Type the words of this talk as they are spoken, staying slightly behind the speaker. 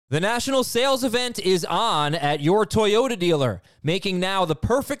The national sales event is on at your Toyota dealer, making now the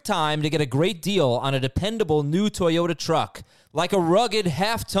perfect time to get a great deal on a dependable new Toyota truck. Like a rugged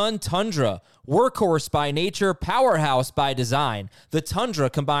half-ton Tundra, workhorse by nature, powerhouse by design, the Tundra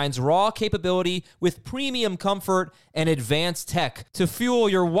combines raw capability with premium comfort and advanced tech to fuel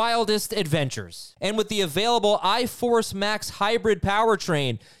your wildest adventures. And with the available iForce Max hybrid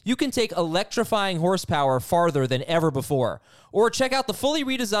powertrain, you can take electrifying horsepower farther than ever before. Or check out the fully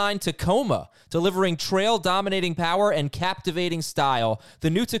redesigned Tacoma, delivering trail-dominating power and captivating style. The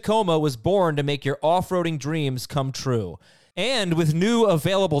new Tacoma was born to make your off-roading dreams come true. And with new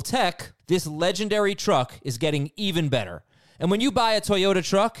available tech, this legendary truck is getting even better. And when you buy a Toyota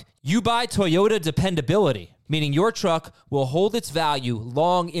truck, you buy Toyota dependability, meaning your truck will hold its value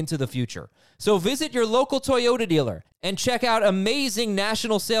long into the future. So visit your local Toyota dealer and check out amazing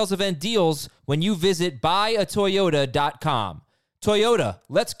national sales event deals when you visit buyatoyota.com. Toyota,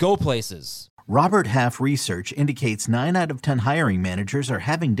 let's go places. Robert Half research indicates 9 out of 10 hiring managers are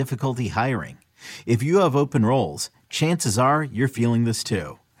having difficulty hiring. If you have open roles, chances are you're feeling this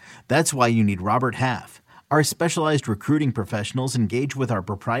too. That's why you need Robert Half. Our specialized recruiting professionals engage with our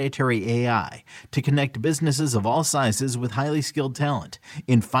proprietary AI to connect businesses of all sizes with highly skilled talent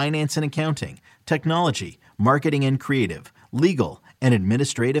in finance and accounting, technology, marketing and creative, legal, and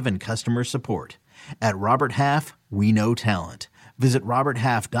administrative and customer support. At Robert Half, we know talent. Visit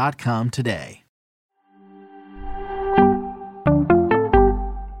roberthalf.com today.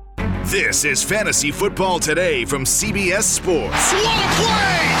 This is Fantasy Football Today from CBS Sports. What a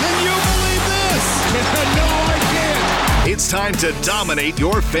play! Can you believe this? No, I can't. It's time to dominate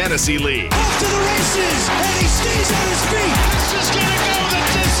your fantasy league. Off to the races, and he stays on his feet. This is going to go the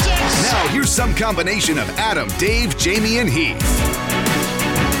distance. Now, here's some combination of Adam, Dave, Jamie, and Heath.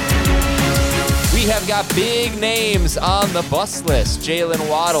 We have got big names on the bust list. Jalen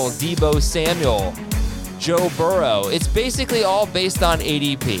Waddle, Deebo Samuel, Joe Burrow. It's basically all based on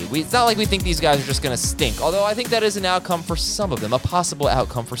ADP. It's not like we think these guys are just going to stink, although I think that is an outcome for some of them, a possible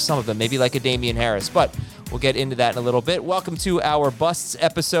outcome for some of them, maybe like a Damian Harris, but we'll get into that in a little bit. Welcome to our Busts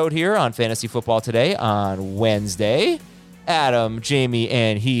episode here on Fantasy Football Today on Wednesday. Adam, Jamie,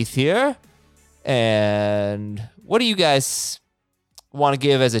 and Heath here. And what do you guys want to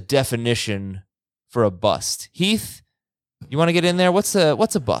give as a definition for a bust? Heath, you want to get in there? What's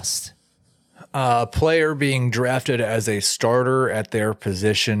a bust? A player being drafted as a starter at their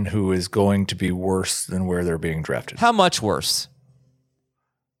position who is going to be worse than where they're being drafted. How much worse?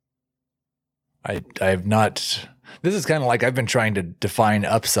 I have not. This is kind of like I've been trying to define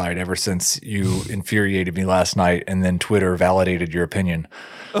upside ever since you infuriated me last night, and then Twitter validated your opinion.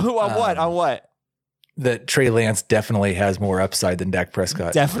 On what? On what? That Trey Lance definitely has more upside than Dak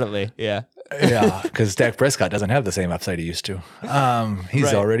Prescott. Definitely, yeah. Yeah, because Dak Prescott doesn't have the same upside he used to.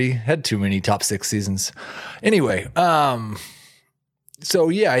 He's already had too many top 6 seasons. Anyway, so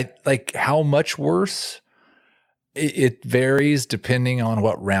yeah, like how much worse? It varies depending on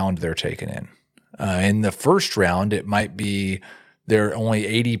what round they're taken in. In the first round, it might be they're only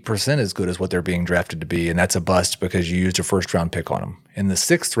 80% as good as what they're being drafted to be, and that's a bust because you used a first round pick on them. In the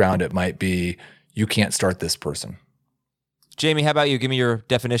 6th round, it might be you can't start this person. Jamie, how about you? Give me your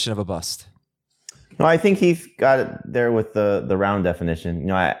definition of a bust. No, I think Heath got it there with the round definition. You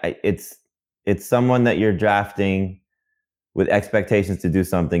know, it's someone that you're drafting with expectations to do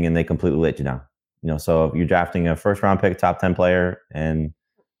something and they completely let you down. You know, so if you're drafting a first round pick, top 10 player, and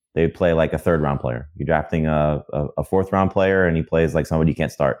they play like a third round player. You're drafting a 4th round player and he plays like somebody you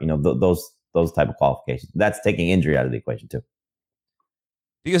can't start. You know, those type of qualifications. That's taking injury out of the equation too.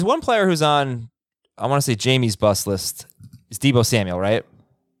 Because one player who's on, I want to say Jamie's bust list is Deebo Samuel, right?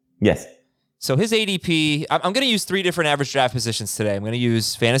 Yes. So his ADP, I'm going to use 3 different average draft positions today. I'm going to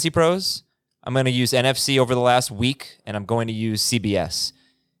use Fantasy Pros, I'm going to use NFC over the last week, and I'm going to use CBS.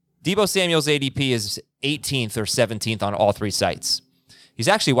 Deebo Samuel's ADP is 18th or 17th on all 3 sites. He's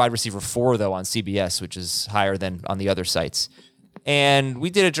actually wide receiver 4, though, on CBS, which is higher than on the other sites. And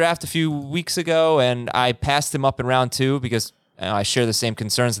we did a draft a few weeks ago, and I passed him up in round 2 because I share the same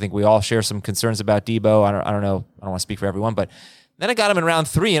concerns. I think we all share some concerns about Deebo. I don't know. I don't want to speak for everyone, but then I got him in round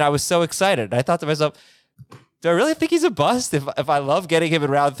 3, and I was so excited. I thought to myself, do I really think he's a bust if I love getting him in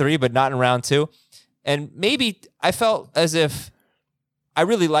round 3, but not in round 2? And maybe I felt as if I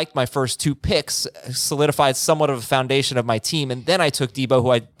really liked my first 2 picks, solidified somewhat of a foundation of my team, and then I took Deebo, who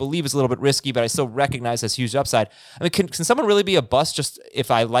I believe is a little bit risky, but I still recognize has huge upside. I mean, can someone really be a bust just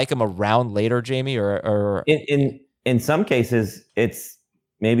if I like him a round later, Jamie? Or in some cases, it's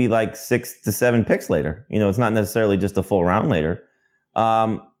maybe like 6 to 7 picks later. You know, it's not necessarily just a full round later.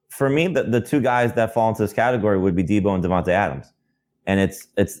 For me, the 2 guys that fall into this category would be Deebo and Devontae Adams. And it's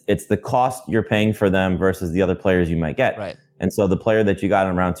the cost you're paying for them versus the other players you might get. Right. And so the player that you got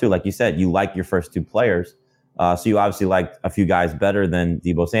in round 2, like you said, you like your first 2 players. So you obviously liked a few guys better than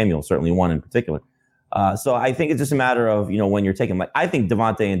Deebo Samuel, certainly one in particular. So I think it's just a matter of, when you're taking, I think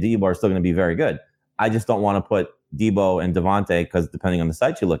Devontae and Deebo are still going to be very good. I just don't want to put Deebo and Devontae, because depending on the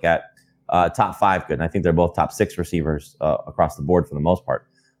site you look at, top 5 good. And I think they're both top 6 receivers across the board for the most part.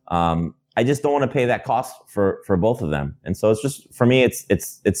 I just don't want to pay that cost for both of them. And so it's just, for me,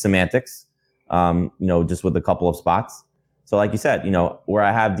 it's semantics, just with a couple of spots. So like you said, where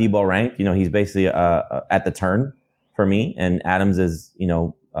I have Deebo ranked, he's basically at the turn for me, and Adams is,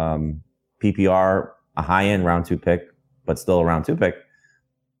 PPR, a high-end round 2 pick, but still a round 2 pick.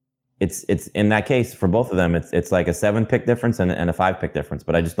 It's in that case for both of them, it's like a 7 pick difference and a 5 pick difference.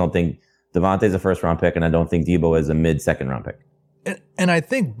 But I just don't think Devontae's a first round pick, and I don't think Deebo is a mid second round pick. And I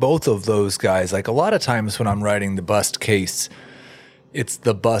think both of those guys, like a lot of times when I'm writing the bust case, it's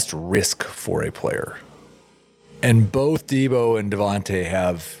the bust risk for a player. And both Deebo and Devontae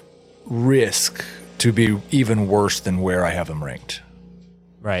have risk to be even worse than where I have them ranked.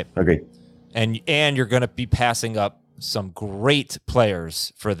 Right. Agreed. And you're going to be passing up some great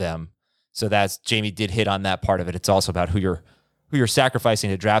players for them. So that's, Jamie did hit on that part of it. It's also about who you're sacrificing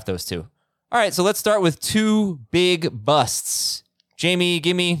to draft those 2. All right, so let's start with 2 big busts. Jamie,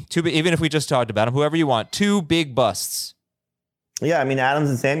 give me 2, even if we just talked about them, whoever you want, 2 big busts. Yeah, I mean, Adams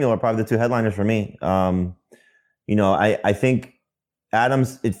and Samuel are probably the 2 headliners for me. I think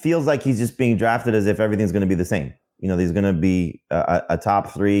Adams, it feels like he's just being drafted as if everything's going to be the same. He's going to be a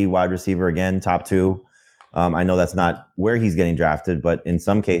top 3 wide receiver again, top 2. I know that's not where he's getting drafted, but in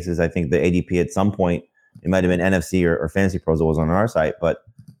some cases, I think the ADP at some point, it might have been NFC or Fantasy Pros, it was on our site, but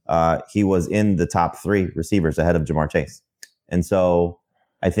he was in the top 3 receivers ahead of Jamar Chase. And so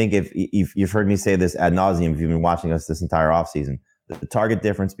I think if you've heard me say this ad nauseum, if you've been watching us this entire offseason, the target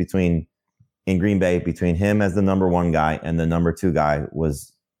difference in Green Bay between him as the number 1 guy and the number 2 guy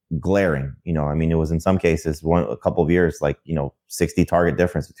was glaring. It was in some cases a couple of years, 60 target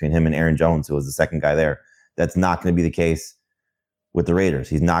difference between him and Aaron Jones, who was the second guy there. That's not going to be the case with the Raiders.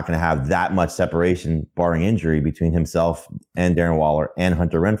 He's not going to have that much separation, barring injury, between himself and Darren Waller and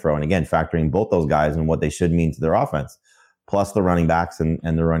Hunter Renfrow. And again, factoring both those guys and what they should mean to their offense, plus the running backs and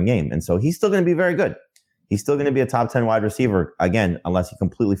the run game. And so he's still going to be very good. He's still going to be a top 10 wide receiver, again, unless he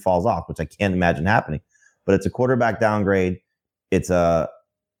completely falls off, which I can't imagine happening. But it's a quarterback downgrade. It's a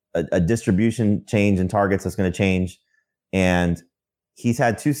distribution change in targets that's going to change. And he's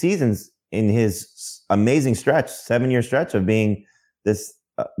had 2 seasons in his amazing stretch, 7-year stretch of being this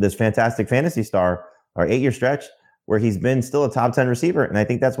fantastic fantasy star, or 8-year stretch where he's been still a top 10 receiver. And I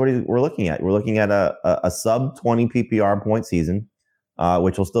think that's what we're looking at. We're looking at a sub 20 PPR point season,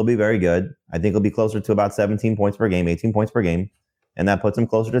 which will still be very good. I think it'll be closer to about 17 points per game, 18 points per game. And that puts him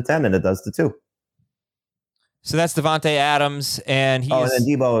closer to 10 than it does to 2. So that's Devontae Adams, and and then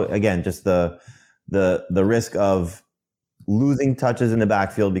Deebo, again, just the risk of losing touches in the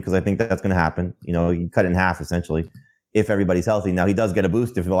backfield, because I think that's going to happen. You cut it in half essentially if everybody's healthy. Now he does get a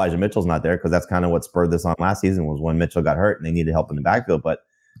boost if Elijah Mitchell's not there, because that's kind of what spurred this on last season, was when Mitchell got hurt and they needed help in the backfield. But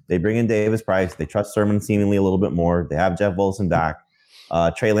they bring in Davis Price, they trust Sermon seemingly a little bit more. They have Jeff Wilson back.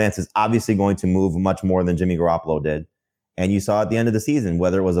 Trey Lance is obviously going to move much more than Jimmy Garoppolo did. And you saw at the end of the season,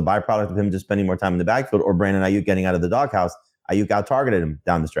 whether it was a byproduct of him just spending more time in the backfield or Brandon Ayuk getting out of the doghouse, Ayuk out-targeted him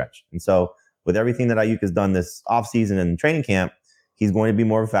down the stretch. And so with everything that Ayuk has done this offseason and training camp, he's going to be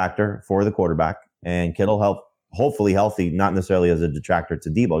more of a factor for the quarterback. And Kittle hopefully healthy, not necessarily as a detractor to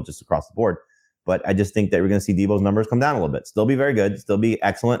Deebo, just across the board. But I just think that we're going to see Deebo's numbers come down a little bit. Still be very good, still be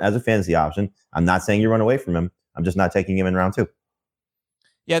excellent as a fantasy option. I'm not saying you run away from him. I'm just not taking him in round 2.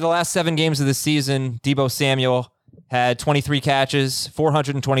 Yeah, the last 7 games of the season, Deebo Samuel had 23 catches,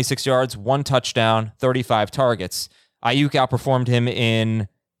 426 yards, 1 touchdown, 35 targets. Ayuk outperformed him in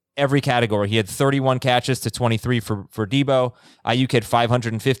every category. He had 31 catches to 23 for Deebo. Ayuk had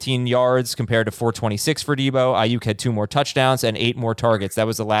 515 yards compared to 426 for Deebo. Ayuk had 2 more touchdowns and 8 more targets. That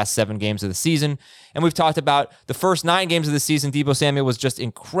was the last 7 games of the season. And we've talked about the first 9 games of the season. Deebo Samuel was just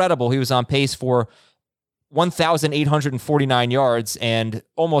incredible. He was on pace for 1,849 yards and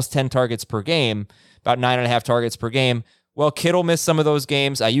almost 10 targets per game, about 9.5 targets per game. Well, Kittle missed some of those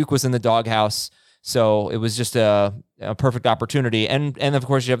games. Ayuk was in the doghouse. So it was just a perfect opportunity. And of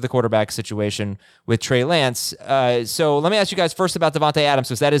course, you have the quarterback situation with Trey Lance. So let me ask you guys first about Devontae Adams,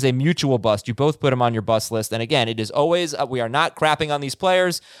 because that is a mutual bust. You both put him on your bust list. And again, it is always, we are not crapping on these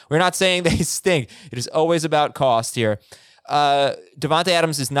players. We're not saying they stink. It is always about cost here. Devontae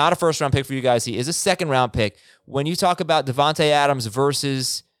Adams is not a first-round pick for you guys. He is a second-round pick. When you talk about Devontae Adams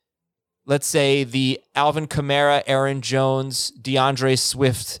versus let's say, the Alvin Kamara, Aaron Jones, DeAndre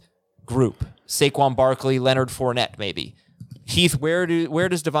Swift group, Saquon Barkley, Leonard Fournette, maybe. Heath, where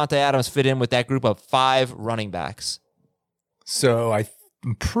does Davante Adams fit in with that group of 5 running backs? So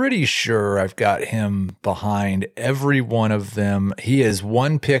I'm pretty sure I've got him behind every one of them. He is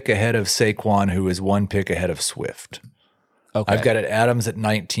 1 pick ahead of Saquon, who is 1 pick ahead of Swift. Okay. I've got it Adams at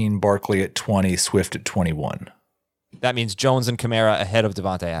 19, Barkley at 20, Swift at 21. That means Jones and Kamara ahead of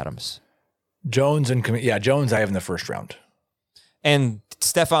Davante Adams. Jones I have in the first round. And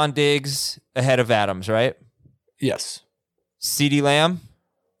Stephon Diggs ahead of Adams, right? Yes. CeeDee Lamb?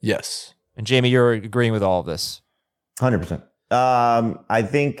 Yes. And Jamie, you're agreeing with all of this. 100%. I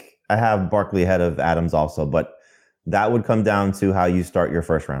think I have Barkley ahead of Adams also, but that would come down to how you start your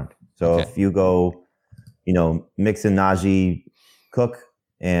first round. So if you go, mix in Najee, Cook,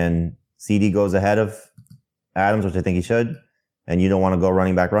 and CD goes ahead of Adams, which I think he should, and you don't want to go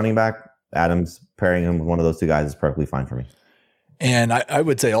running back, Adams pairing him with one of those 2 guys is perfectly fine for me. And I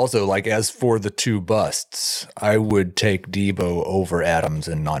would say also, like, as for the 2 busts, I would take Debo over Adams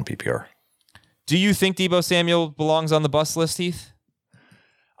in non-PPR. Do you think Deebo Samuel belongs on the bust list, Heath?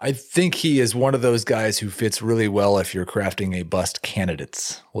 I think he is one of those guys who fits really well if you're crafting a bust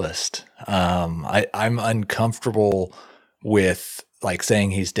candidates list. I'm uncomfortable with like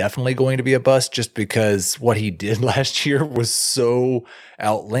saying he's definitely going to be a bust just because what he did last year was so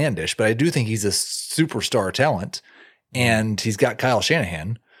outlandish. But I do think he's a superstar talent, and he's got Kyle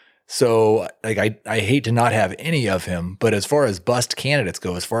Shanahan. So like I hate to not have any of him, but as far as bust candidates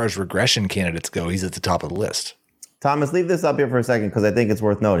go, as far as regression candidates go, he's at the top of the list. Thomas, leave this up here for a second because I think it's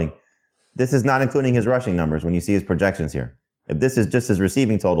worth noting. This is not including his rushing numbers when you see his projections here. If this is just his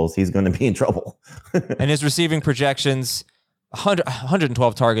receiving totals, he's going to be in trouble. And his receiving projections,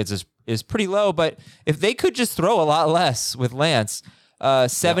 112 targets is pretty low, but if they could just throw a lot less with Lance,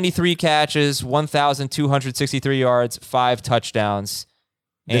 73 catches, 1,263 yards, 5 touchdowns.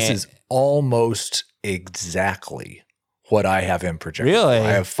 This is almost exactly what I have him projected. Really?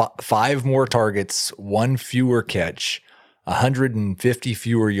 I have 5 more targets, 1 fewer catch, 150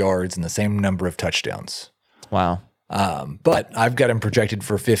 fewer yards, and the same number of touchdowns. Wow. But I've got him projected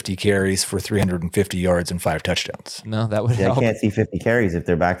for 50 carries for 350 yards and 5 touchdowns. No, that would I help. can't see 50 carries if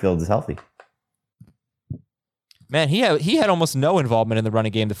their backfield is healthy. Man, he had almost no involvement in the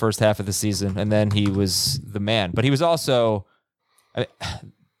running game the first half of the season, and then he was the man. But he was also, let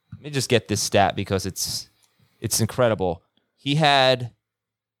me just get this stat because it's incredible. Deebo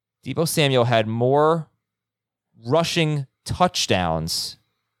Samuel had more rushing touchdowns.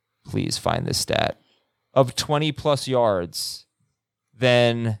 Please find this stat. Of 20 plus yards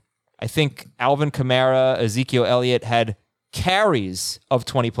than I think Alvin Kamara, Ezekiel Elliott had carries of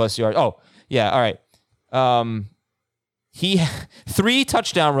 20 plus yards. Oh, yeah. All right. He 3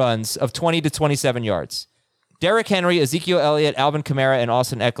 touchdown runs of 20 to 27 yards. Derrick Henry, Ezekiel Elliott, Alvin Kamara, and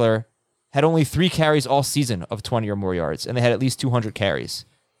Austin Eckler had only 3 carries all season of 20 or more yards, and they had at least 200 carries.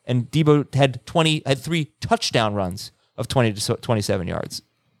 And Deebo had 3 touchdown runs of 20 to 27 yards.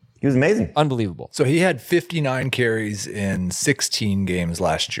 He was amazing. Unbelievable. So he had 59 carries in 16 games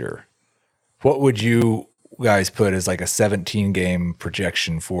last year. What would you guys put as like a 17-game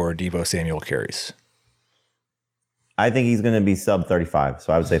projection for Deebo Samuel carries? I think he's going to be sub 35,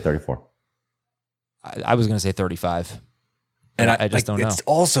 so I would say 34. I was going to say 35. And I just don't know. It's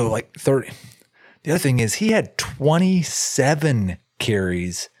also like 30. The other thing is he had 27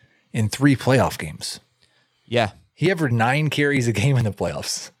 carries in 3 playoff games. Yeah. He averaged 9 carries a game in the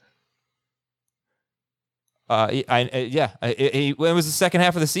playoffs. It was the second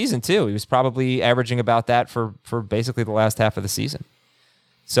half of the season too. He was probably averaging about that for basically the last half of the season.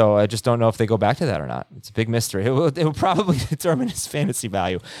 So I just don't know if they go back to that or not. It's a big mystery. It will probably determine his fantasy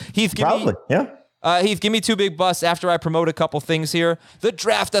value. Heath, Heath, give me 2 big busts after I promote a couple things here. The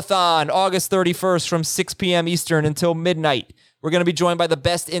Draftathon, August 31st from 6 p.m. Eastern until midnight. We're going to be joined by the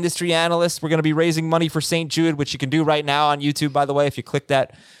best industry analysts. We're going to be raising money for St. Jude, which you can do right now on YouTube, by the way, if you click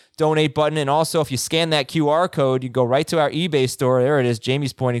that donate button. And also, if you scan that QR code, you go right to our eBay store. There it is.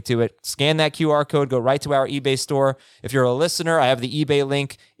 Jamie's pointing to it. Scan that QR code, go right to our eBay store. If you're a listener, I have the eBay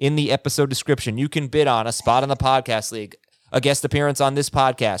link in the episode description. You can bid on a spot in the podcast league, a guest appearance on this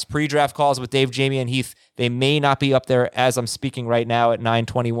podcast, pre-draft calls with Dave, Jamie, and Heath. They may not be up there as I'm speaking right now at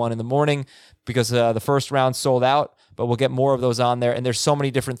 9:21 in the morning because the first round sold out, but we'll get more of those on there. And there's so many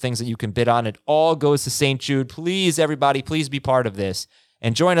different things that you can bid on. It all goes to St. Jude. Please, everybody, please be part of this.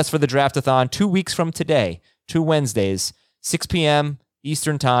 And join us for the Draftathon 2 weeks from today, 2 Wednesdays, 6 p.m.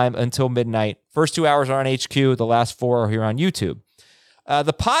 Eastern time until midnight. First 2 hours are on HQ. The last 4 are here on YouTube.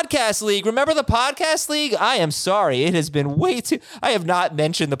 The podcast league. Remember the podcast league? I am sorry. It has been I have not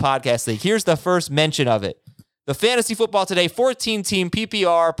mentioned the podcast league. Here's the first mention of it. The Fantasy Football Today 14-team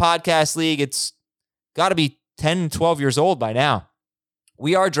PPR podcast league. It's got to be 10, 12 years old by now.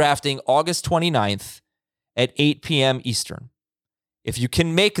 We are drafting August 29th at 8 p.m. Eastern. If you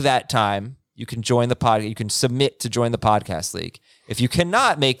can make that time, you can join the pod. You can submit to join the podcast league. If you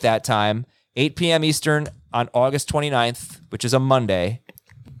cannot make that time, 8 p.m. Eastern on August 29th, which is a Monday,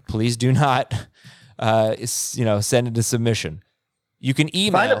 please do not send it to submission. You can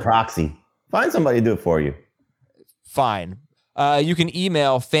email. Find a proxy. Find somebody to do it for you. Fine. You can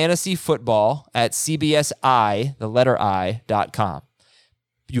email fantasyfootball@cbsi, the letter I.com.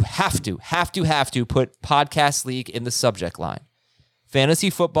 You have to put podcast league in the subject line.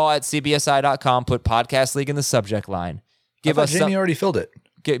 Fantasyfootball@cbsi.com. Put podcast league in the subject line. Give us Jamie already filled it.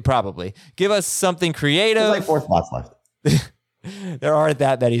 Probably. Give us something creative. There's like 4 spots left. There aren't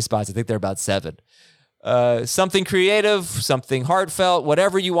that many spots. I think there are about 7. Something creative, something heartfelt,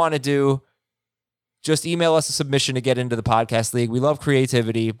 whatever you want to do. Just email us a submission to get into the podcast league. We love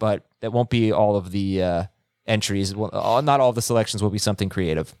creativity, but that won't be all of the entries. Not all of the selections will be something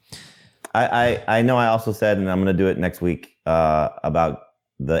creative. I know I also said, and I'm going to do it next week, about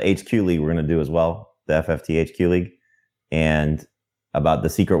the HQ league we're going to do as well, the FFT HQ league, and about the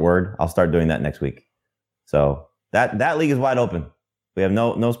secret word. I'll start doing that next week. So that league is wide open. We have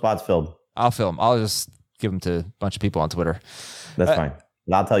no spots filled. I'll fill them. I'll just give them to a bunch of people on Twitter. That's fine.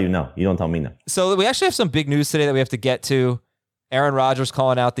 And I'll tell you no. You don't tell me no. So we actually have some big news today that we have to get to. Aaron Rodgers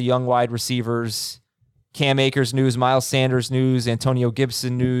calling out the young wide receivers. Cam Akers news, Miles Sanders news, Antonio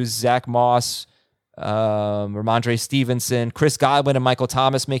Gibson news, Zach Moss, Ramondre Stevenson, Chris Godwin and Michael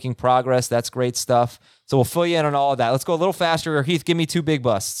Thomas making progress. That's great stuff. So we'll fill you in on all of that. Let's go a little faster. Heath, give me 2 big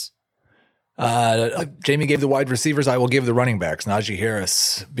busts. Jamie gave the wide receivers. I will give the running backs. Najee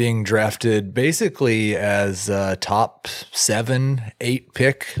Harris being drafted basically as a top 7, 8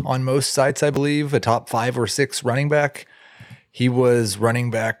 pick on most sites, I believe, a top 5 or 6 running back. He was running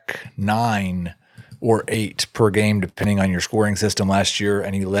back 9 or 8 per game, depending on your scoring system last year,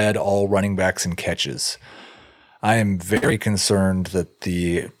 and he led all running backs in catches. I am very concerned that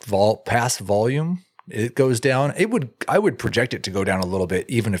the pass volume, it goes down. I would project it to go down a little bit,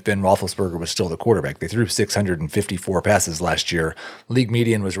 even if Ben Roethlisberger was still the quarterback. They threw 654 passes last year. League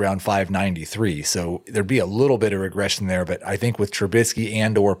median was around 593, so there'd be a little bit of regression there, but I think with Trubisky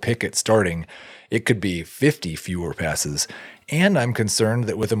and or Pickett starting, it could be 50 fewer passes. And I'm concerned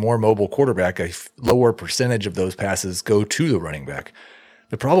that with a more mobile quarterback, a lower percentage of those passes go to the running back.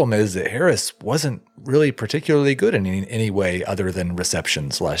 The problem is that Harris wasn't really particularly good in any way other than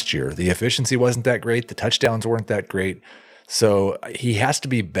receptions last year. The efficiency wasn't that great. The touchdowns weren't that great. So he has to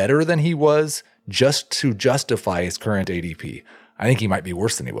be better than he was just to justify his current ADP. I think he might be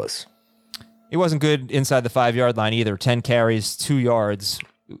worse than he was. He wasn't good inside the 5-yard line either. 10 carries, 2 yards.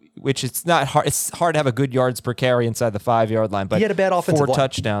 Which it's not hard. It's hard to have a good yards per carry inside the 5-yard line, but he had a bad offensive 4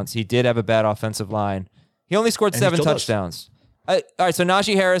 touchdowns. He did have a bad offensive line. He only scored 7 touchdowns. All right, so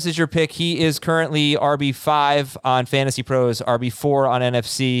Najee Harris is your pick. He is currently RB5 on Fantasy Pros, RB4 on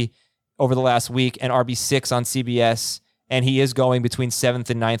NFC over the last week, and RB6 on CBS. And he is going between 7th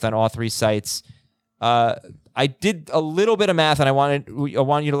and 9th on all 3 sites. I did a little bit of math, and I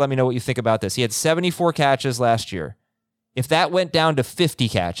want you to let me know what you think about this. He had 74 catches last year. If that went down to 50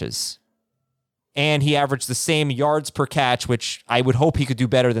 catches and he averaged the same yards per catch, which I would hope he could do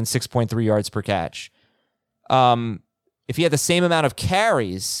better than 6.3 yards per catch. If he had the same amount of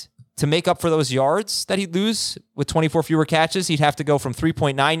carries to make up for those yards that he'd lose with 24 fewer catches, he'd have to go from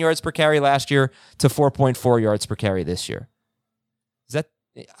 3.9 yards per carry last year to 4.4 yards per carry this year.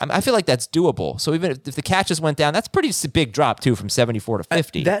 I feel like that's doable. So even if the catches went down, that's a pretty big drop too, from 74 to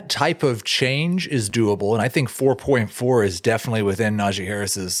 50. That type of change is doable, and I think 4.4 is definitely within Najee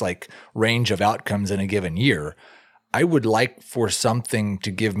Harris's range of outcomes in a given year. I would like for something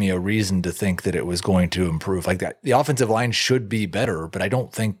to give me a reason to think that it was going to improve like that. The offensive line should be better, but I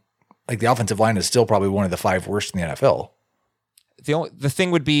don't think the offensive line is still probably one of the 5 worst in the NFL. The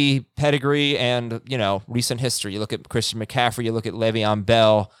thing would be pedigree and, recent history. You look at Christian McCaffrey, you look at Le'Veon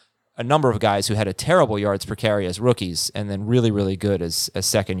Bell, a number of guys who had a terrible yards per carry as rookies and then really, really good as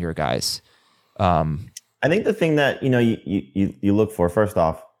second-year guys. I think the thing that, you look for, first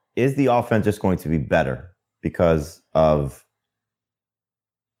off, is the offense just going to be better because of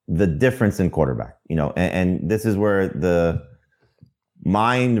the difference in quarterback, and this is where the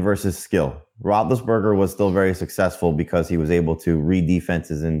mind versus skill. Roethlisberger was still very successful because he was able to read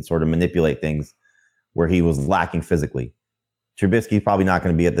defenses and sort of manipulate things where he was lacking physically. Trubisky's probably not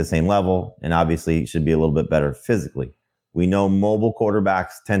going to be at the same level, and obviously should be a little bit better physically. we know mobile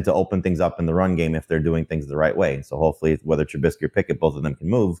quarterbacks tend to open things up in the run game if they're doing things the right way. So hopefully, whether Trubisky or Pickett, both of them can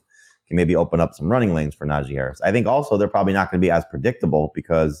move, can maybe open up some running lanes for Najee Harris. I think also they're probably not going to be as predictable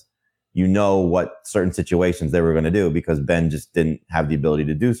because you know what certain situations they were going to do because Ben just didn't have the ability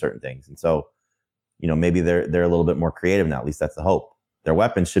to do certain things. And so, maybe they're a little bit more creative now. At least that's the hope. Their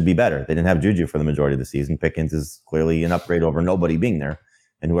weapons should be better. They didn't have Juju for the majority of the season. Pickens is clearly an upgrade over nobody being there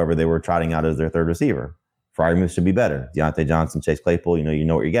and whoever they were trotting out as their third receiver. Freiermuth should be better. Deontay Johnson, Chase Claypool, you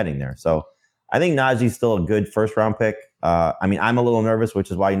know what you're getting there. So I think Najee's still a good first-round pick. I'm a little nervous, which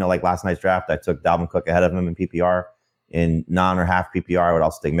is why, like last night's draft, I took Dalvin Cook ahead of him in PPR. In non or half PPR, I would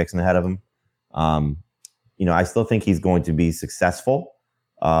also take Mixon ahead of him. I still think he's going to be successful.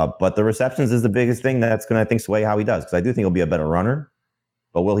 But the receptions is the biggest thing that's going to, I think, sway how he does. Because I do think he'll be a better runner.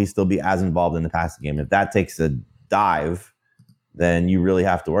 But will he still be as involved in the passing game? If that takes a dive, then you really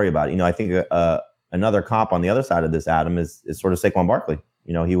have to worry about it. I think another comp on the other side of this, Adam, is sort of Saquon Barkley.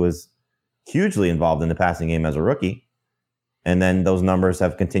 He was hugely involved in the passing game as a rookie. And then those numbers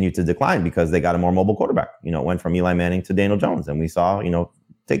have continued to decline because they got a more mobile quarterback. It went from Eli Manning to Daniel Jones. And we saw,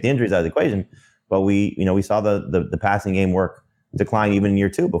 take the injuries out of the equation. But we saw the passing game work decline even in year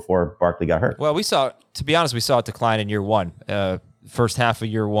 2 before Barkley got hurt. Well, to be honest, we saw it decline in year 1. First half of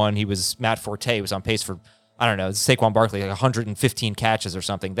year 1, Matt Forte was on pace for, I don't know, Saquon Barkley, like 115 catches or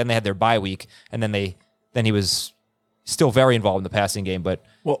something. Then they had their bye week, and then he was still very involved in the passing game, but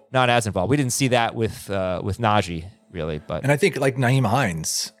not as involved. We didn't see that with Najee, really. And I think like Nyheim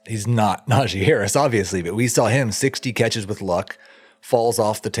Hines, he's not Najee Harris, obviously, but we saw him 60 catches with Luck, falls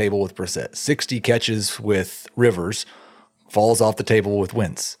off the table with Brissett. 60 catches with Rivers, falls off the table with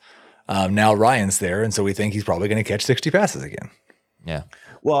Wentz. Now Ryan's there, and so we think he's probably going to catch 60 passes again. Yeah.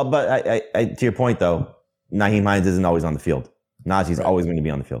 Well, but I to your point, though, Nyheim Hines isn't always on the field. Najee's always going to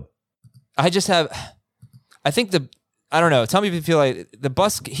be on the field. I don't know. Tell me if you feel like the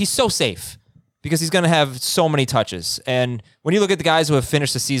bus, he's so safe because he's going to have so many touches. And when you look at the guys who have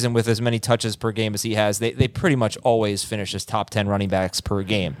finished the season with as many touches per game as he has, they pretty much always finish as top 10 running backs per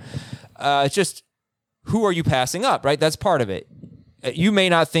game. It's just, who are you passing up, right? That's part of it. You may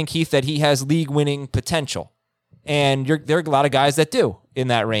not think, Heath, that he has league-winning potential. And there are a lot of guys that do in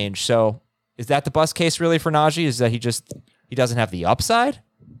that range. So is that the bust case really for Najee? Is that he doesn't have the upside?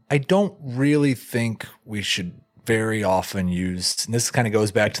 I don't really think we should very often use, and this kind of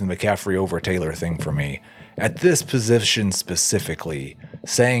goes back to the McCaffrey over Taylor thing for me. At this position specifically,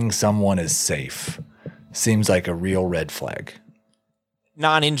 saying someone is safe seems like a real red flag.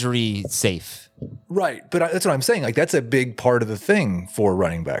 Non-injury safe. Right, but that's what I'm saying. Like, that's a big part of the thing for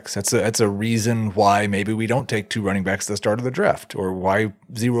running backs. That's a reason why maybe we don't take 2 running backs at the start of the draft, or why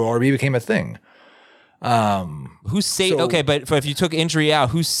zero RB became a thing. Who's safe? Okay, but if you took injury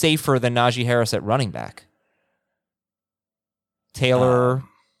out, who's safer than Najee Harris at running back? Taylor.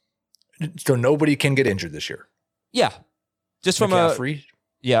 So nobody can get injured this year. Yeah, just from McCaffrey,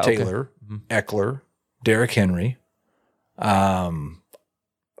 Taylor, Eckler, Derrick Henry.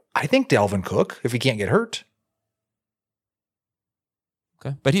 I think Dalvin Cook, if he can't get hurt.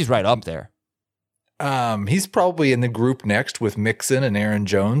 Okay, but he's right up there. He's probably in the group next with Mixon and Aaron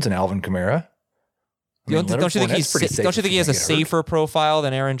Jones and Alvin Kamara. Don't you think he has a safer profile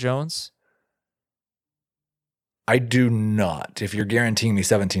than Aaron Jones? I do not. If you're guaranteeing me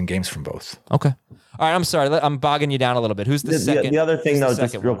 17 games from both. Okay. All right. I'm sorry. I'm bogging you down a little bit. Who's the second? The other thing, though,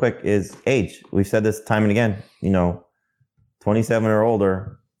 just real quick, is age. We've said this time and again. 27 or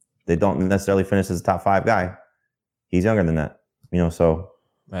older, they don't necessarily finish as a top 5 guy. He's younger than that. So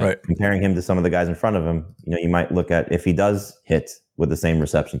right. Comparing him to some of the guys in front of him, you might look at if he does hit with the same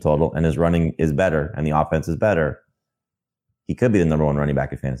reception total and his running is better and the offense is better, he could be the number 1 running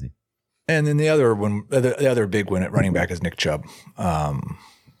back in fantasy. And then the other big win at running back is Nick Chubb.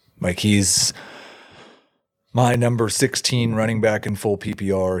 He's my number 16 running back in full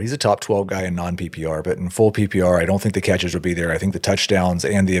PPR. He's a top 12 guy in non-PPR, but in full PPR, I don't think the catches will be there. I think the touchdowns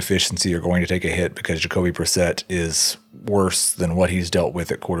and the efficiency are going to take a hit because Jacoby Brissett is worse than what he's dealt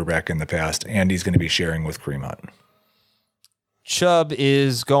with at quarterback in the past, and he's going to be sharing with Kareem Hunt. Chubb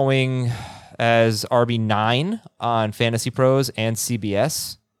is going as RB9 on Fantasy Pros and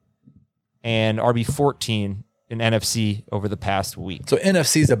CBS, and RB14 in NFC over the past week. So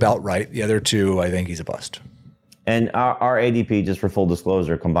NFC's about right. The other 2, I think he's a bust. And our ADP, just for full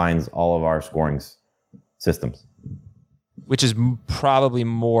disclosure, combines all of our scoring systems. Which is probably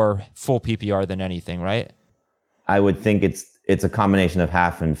more full PPR than anything, right? I would think it's a combination of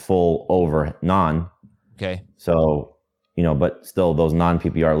half and full over non. Okay. So, but still those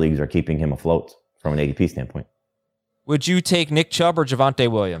non-PPR leagues are keeping him afloat from an ADP standpoint. Would you take Nick Chubb or Javonte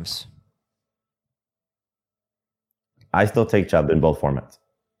Williams? I still take Chubb in both formats.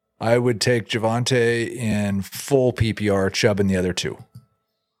 I would take Javonte in full PPR, Chubb in the other two.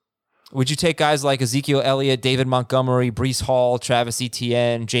 Would you take guys like Ezekiel Elliott, David Montgomery, Breece Hall, Travis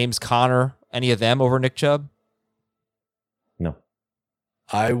Etienne, James Conner, any of them over Nick Chubb? No.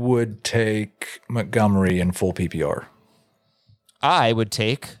 I would take Montgomery in full PPR. I would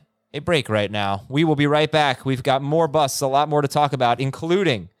take a break right now. We will be right back. We've got more busts, a lot more to talk about,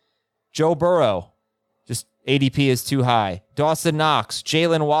 including Joe Burrow. Just ADP is too high. Dawson Knox,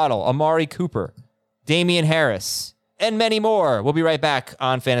 Jalen Waddle, Amari Cooper, Damian Harris, and many more. We'll be right back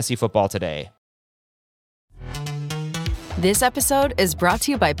on Fantasy Football Today. This episode is brought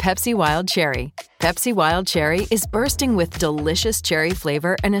to you by Pepsi Wild Cherry. Pepsi Wild Cherry is bursting with delicious cherry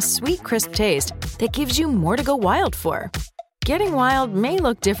flavor and a sweet, crisp taste that gives you more to go wild for. Getting wild may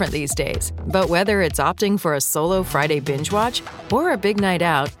look different these days, but whether it's opting for a solo Friday binge watch or a big night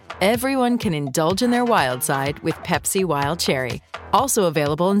out, everyone can indulge in their wild side with Pepsi Wild Cherry. Also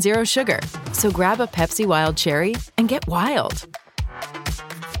available in Zero Sugar. So grab a Pepsi Wild Cherry and get wild.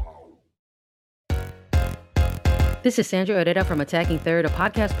 This is Sandra Herrera from Attacking Third, a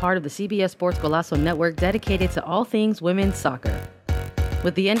podcast part of the CBS Sports Golazo Network dedicated to all things women's soccer.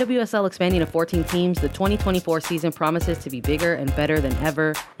 With the NWSL expanding to 14 teams, the 2024 season promises to be bigger and better than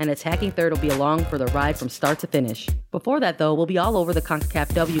ever, and Attacking Third will be along for the ride from start to finish. Before that, though, we'll be all over the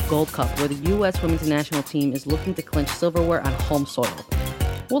CONCACAF W Gold Cup, where the U.S. women's national team is looking to clinch silverware on home soil.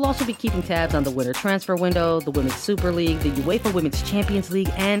 We'll also be keeping tabs on the winter transfer window, the Women's Super League, the UEFA Women's Champions League,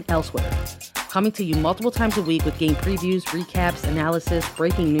 and elsewhere. Coming to you multiple times a week with game previews, recaps, analysis,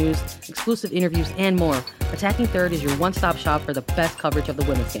 breaking news, exclusive interviews, and more. Attacking Third is your one-stop shop for the best coverage of the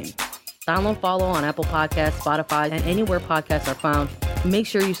women's game. Download, follow on Apple Podcasts, Spotify, and anywhere podcasts are found. Make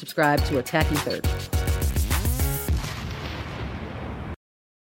sure you subscribe to Attacking Third.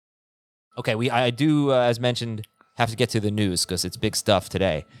 Okay, I do, as mentioned, have to get to the news because it's big stuff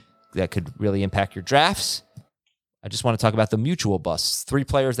today that could really impact your drafts. I just want to talk about the mutual busts. 3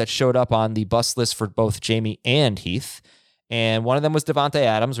 players that showed up on the bust list for both Jamie and Heath. And one of them was Devontae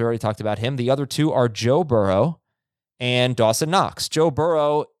Adams. We already talked about him. The other 2 are Joe Burrow and Dawson Knox. Joe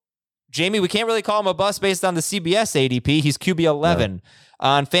Burrow, Jamie, we can't really call him a bust based on the CBS ADP. He's QB 11. No.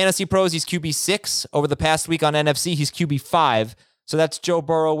 On Fantasy Pros, he's QB 6. Over the past week on NFC, he's QB 5. So that's Joe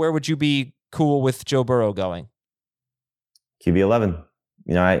Burrow. Where would you be cool with Joe Burrow going? QB 11.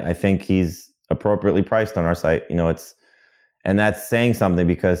 I think he's appropriately priced on our site. And that's saying something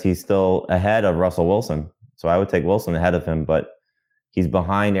because he's still ahead of Russell Wilson. So I would take Wilson ahead of him, but he's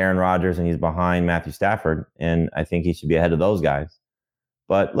behind Aaron Rodgers and he's behind Matthew Stafford. And I think he should be ahead of those guys.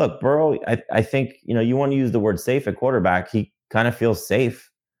 But look, Burrow, I think, you want to use the word safe at quarterback. He kind of feels safe.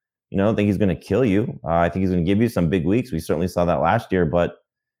 I don't think he's going to kill you. I think he's going to give you some big weeks. We certainly saw that last year, but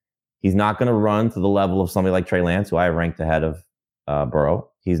he's not going to run to the level of somebody like Trey Lance, who I ranked ahead of Burrow.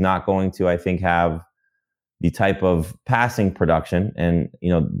 He's not going to, I think, have the type of passing production. And,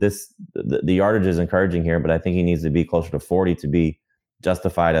 the yardage is encouraging here, but I think he needs to be closer to 40 to be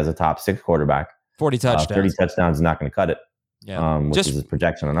justified as a top 6 quarterback. 40 touchdowns. 30 touchdowns is not going to cut it. Yeah. Which is his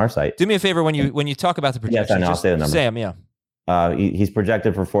projection on our site. Do me a favor when you talk about the projections. Yes, I know. I'll say the number. Say them, yeah. He's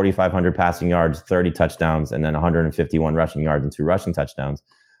projected for 4,500 passing yards, 30 touchdowns, and then 151 rushing yards and 2 rushing touchdowns.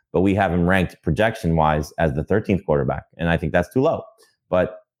 But we have him ranked projection-wise as the 13th quarterback, and I think that's too low.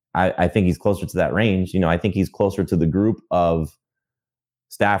 But I think he's closer to that range. I think he's closer to the group of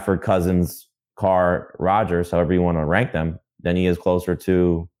Stafford, Cousins, Carr, Rodgers, however you want to rank them, than he is closer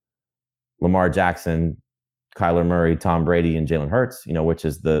to Lamar Jackson, Kyler Murray, Tom Brady, and Jalen Hurts, which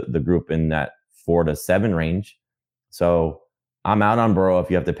is the group in that 4 to 7 range. So I'm out on Burrow if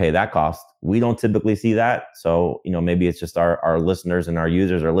you have to pay that cost. We don't typically see that. So, maybe it's just our listeners and our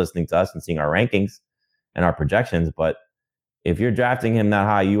users are listening to us and seeing our rankings and our projections. But if you're drafting him that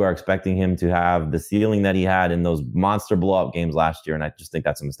high, you are expecting him to have the ceiling that he had in those monster blowout games last year. And I just think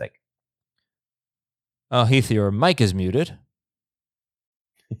that's a mistake. Heath, your mic is muted.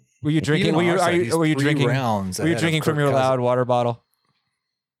 Were you drinking? Were you drinking rounds? Were you drinking from your loud water bottle?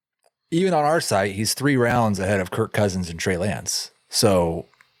 Even on our site, he's 3 rounds ahead of Kirk Cousins and Trey Lance. So,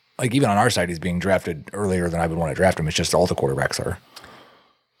 even on our site, he's being drafted earlier than I would want to draft him. It's just all the quarterbacks are.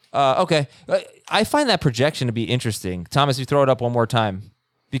 Okay. I find that projection to be interesting. Thomas, you throw it up one more time.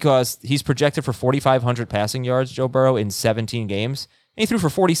 Because he's projected for 4,500 passing yards, Joe Burrow, in 17 games. And he threw for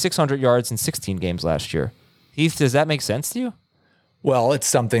 4,600 yards in 16 games last year. Heath, does that make sense to you? Well, it's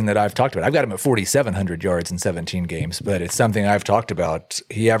something that I've talked about. I've got him at 4,700 yards in 17 games, but it's something I've talked about.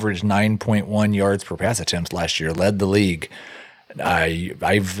 He averaged 9.1 yards per pass attempt last year, led the league.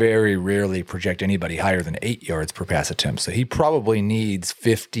 I very rarely project anybody higher than 8 yards per pass attempt. So he probably needs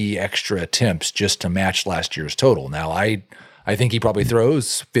 50 extra attempts just to match last year's total. Now, I think he probably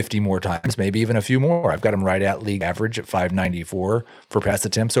throws 50 more times, maybe even a few more. I've got him right at league average at 594 for pass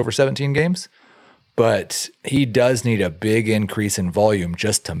attempts over 17 games. But he does need a big increase in volume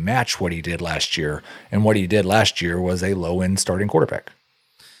just to match what he did last year. And what he did last year was a low-end starting quarterback.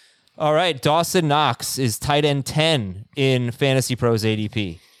 All right, Dawson Knox is tight end 10 in Fantasy Pros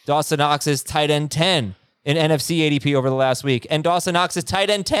ADP. Dawson Knox is tight end 10 in NFC ADP over the last week. And Dawson Knox is tight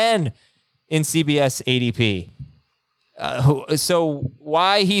end 10 in CBS ADP. So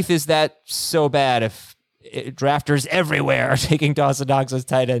why, Heath, is that so bad if drafters everywhere are taking Dawson Knox as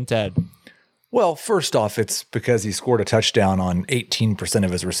tight end 10? Well, first off, it's because he scored a touchdown on 18%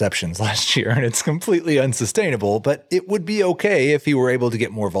 of his receptions last year, and it's completely unsustainable, but it would be okay if he were able to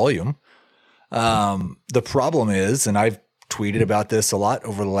get more volume. The problem is, and I've tweeted about this a lot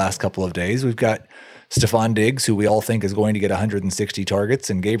over the last couple of days, we've got Stephon Diggs, who we all think is going to get 160 targets,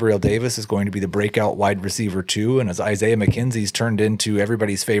 and Gabriel Davis is going to be the breakout wide receiver too. And as Isaiah McKenzie's turned into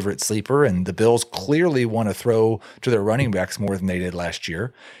everybody's favorite sleeper, and the Bills clearly want to throw to their running backs more than they did last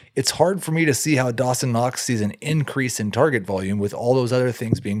year, it's hard for me to see how Dawson Knox sees an increase in target volume with all those other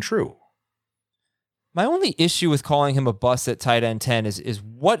things being true. My only issue with calling him a bust at tight end 10 is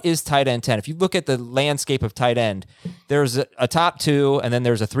what is tight end 10? If you look at the landscape of tight end, there's a top 2, and then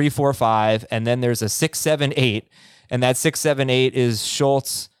there's a 3, 4, 5, and then there's a 6, 7, 8. And that 6, 7, 8 is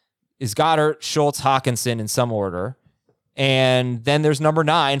Goddard, Schultz, Hawkinson in some order. And then there's number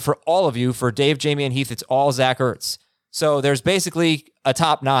 9 for all of you. For Dave, Jamie, and Heath, it's all Zach Ertz. So there's basically a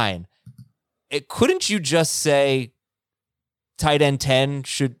top 9. Couldn't you just say tight end 10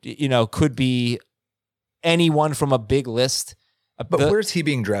 could be anyone from a big list? But where's he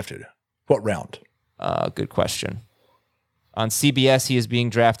being drafted? What round? Good question. On CBS, he is being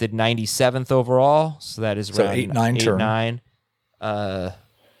drafted 97th overall. So that is around 8-9 turn. 8-9.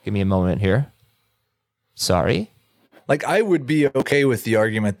 Give me a moment here. Sorry. Like, I would be okay with the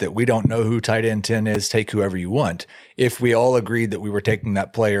argument that we don't know who tight end 10 is, take whoever you want, if we all agreed that we were taking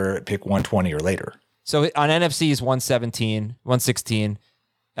that player at pick 120 or later. So on NFC, he's 117, 116,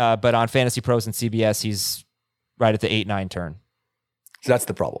 but on Fantasy Pros and CBS, he's right at the 8-9 turn. So that's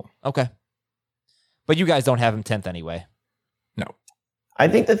the problem. Okay. But you guys don't have him 10th anyway. No. I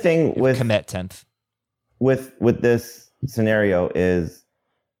think the thing with Komet 10th. With this scenario is,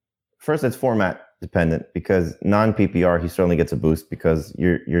 first, it's format dependent, because non-PPR, he certainly gets a boost because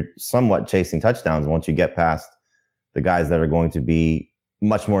you're somewhat chasing touchdowns once you get past the guys that are going to be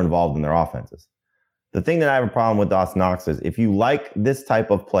much more involved in their offenses. The thing that I have a problem with Dawson Knox is, if you like this type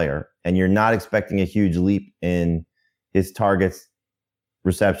of player and you're not expecting a huge leap in his targets,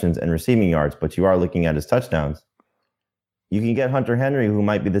 receptions, and receiving yards, but you are looking at his touchdowns, you can get Hunter Henry, who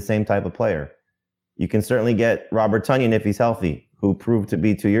might be the same type of player. You can certainly get Robert Tonyan if he's healthy, who proved to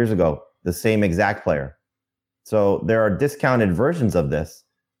be 2 years ago the same exact player. So there are discounted versions of this.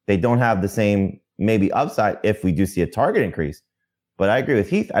 They don't have the same maybe upside if we do see a target increase. But I agree with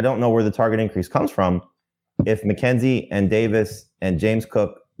Heath. I don't know where the target increase comes from if McKenzie and Davis and James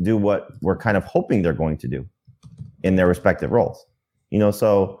Cook do what we're kind of hoping they're going to do in their respective roles.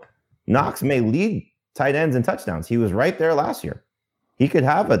 So Knox may lead tight ends in touchdowns. He was right there last year. He could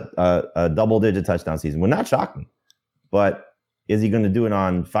have a double-digit touchdown season. Would not shock me. But is he going to do it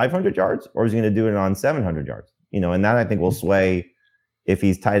on 500 yards, or is he going to do it on 700 yards? And that, I think, will sway if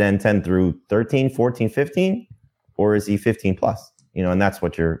he's tight end 10 through 13, 14, 15, or is he 15 plus? And that's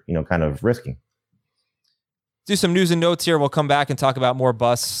what you're, kind of risking. Do some news and notes here. We'll come back and talk about more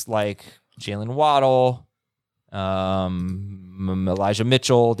busts like Jalen Waddle, Elijah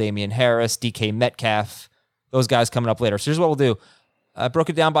Mitchell, Damian Harris, DK Metcalf. Those guys coming up later. So here's what we'll do. I broke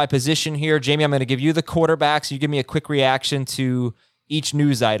it down by position here. Jamie, I'm going to give you the quarterbacks. You give me a quick reaction to each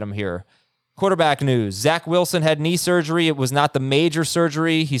news item here. Quarterback news. Zach Wilson had knee surgery. It was not the major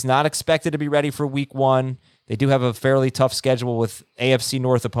surgery. He's not expected to be ready for week 1. They do have a fairly tough schedule with AFC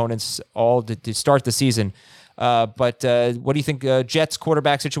North opponents all to start the season. But what do you think Jets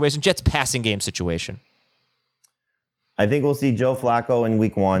quarterback situation, Jets passing game situation? I think we'll see Joe Flacco in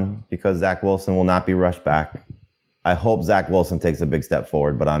week 1 because Zach Wilson will not be rushed back. I hope Zach Wilson takes a big step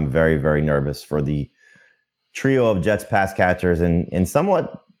forward, but I'm very, very nervous for the trio of Jets pass catchers and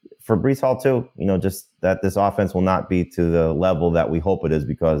somewhat for Breece Hall too. Just that this offense will not be to the level that we hope it is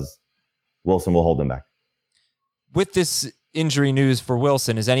because Wilson will hold them back. With this injury news for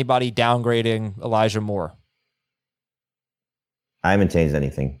Wilson, is anybody downgrading Elijah Moore? I haven't changed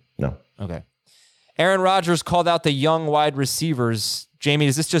anything. No. Okay. Aaron Rodgers called out the young wide receivers. Jamie,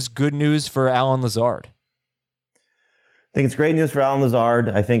 is this just good news for Allen Lazard? I think it's great news for Alan Lazard.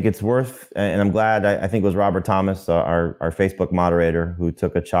 I think it's worth, and I'm glad. I think it was Robert Thomas, our Facebook moderator, who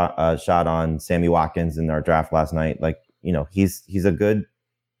took a shot on Sammy Watkins in our draft last night. Like, he's a good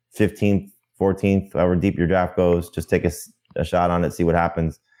 15th, 14th, however deep your draft goes. Just take a shot on it, see what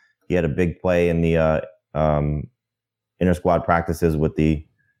happens. He had a big play in the inter squad practices with the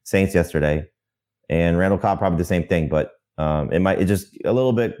Saints yesterday, and Randall Cobb probably the same thing. But it just a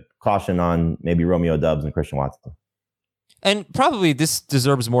little bit caution on maybe Romeo Doubs and Christian Watson. And probably this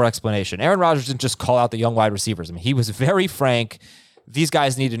deserves more explanation. Aaron Rodgers didn't just call out the young wide receivers. I mean, he was very frank. These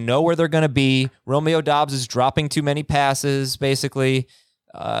guys need to know where they're going to be. Romeo Doubs is dropping too many passes, basically,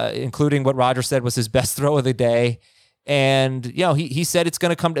 including what Rodgers said was his best throw of the day. And, he said it's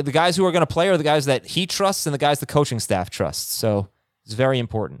going to come to the guys who are going to play are the guys that he trusts and the guys the coaching staff trusts. So it's very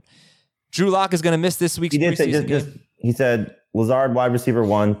important. Drew Lock is going to miss this week's preseason game. He said, Lazard, wide receiver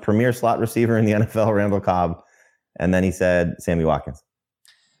 1, premier slot receiver in the NFL, Randall Cobb. And then he said Sammy Watkins.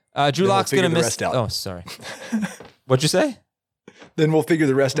 Drew Lock's going to miss. Oh, sorry. What'd you say? Then we'll figure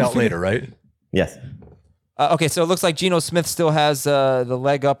the rest out later, right? Yes. Okay, so it looks like Geno Smith still has the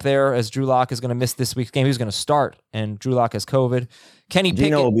leg up there, as Drew Lock is going to miss this week's game. He was going to start, and Drew Lock has COVID. Kenny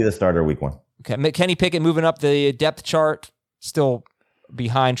Pickett will be the starter week 1. Okay, Kenny Pickett moving up the depth chart, still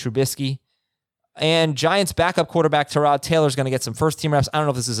behind Trubisky. And Giants backup quarterback Tyrod Taylor is going to get some first-team reps. I don't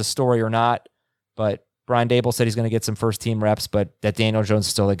know if this is a story or not, but Brian Dable said he's going to get some first-team reps, but that Daniel Jones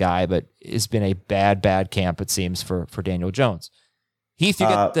is still the guy, but it's been a bad camp, it seems, for Daniel Jones. Heath, you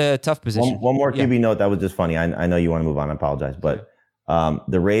get the tough position. One more QB note that was just funny. I know you want to move on. I apologize. But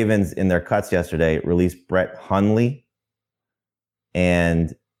the Ravens, in their cuts yesterday, released Brett Hundley.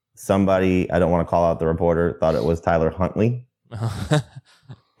 And somebody, I don't want to call out the reporter, thought it was Tyler Huntley.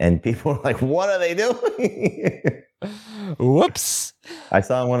 And people were like, what are they doing? Whoops. I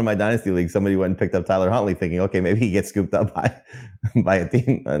saw in one of my dynasty leagues, somebody went and picked up Tyler Huntley thinking, okay, maybe he gets scooped up by a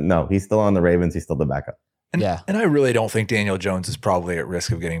team. No, he's still on the Ravens. He's still the backup. And I really don't think Daniel Jones is probably at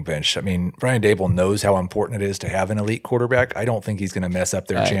risk of getting benched. I mean, Brian Dable knows how important it is to have an elite quarterback. I don't think he's going to mess up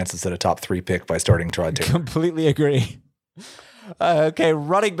their chances at a top 3 pick by starting Tyrod Taylor. Completely agree. Okay,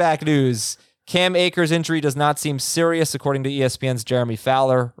 running back news. Cam Akers' injury does not seem serious, according to ESPN's Jeremy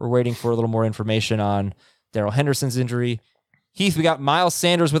Fowler. We're waiting for a little more information on Darrell Henderson's injury. Heath, we got Miles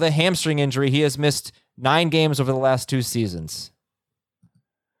Sanders with a hamstring injury. He has missed 9 games over the last 2 seasons.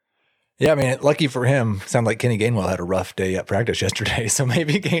 Yeah, I mean, lucky for him, sounded like Kenny Gainwell had a rough day at practice yesterday, so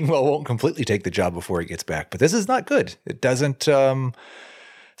maybe Gainwell won't completely take the job before he gets back. But this is not good. It doesn't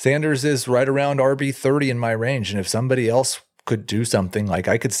Sanders is right around RB30 in my range, and if somebody else could do something, like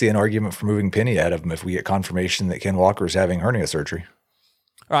I could see an argument for moving Penny out of him if we get confirmation that Ken Walker is having hernia surgery.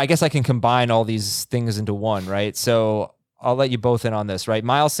 All right, I guess I can combine all these things into one, right? So I'll let you both in on this, right?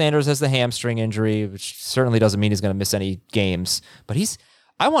 Miles Sanders has the hamstring injury, which certainly doesn't mean he's going to miss any games, but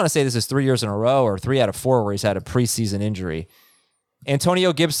I want to say this is 3 years in a row or 3 out of 4 where he's had a preseason injury.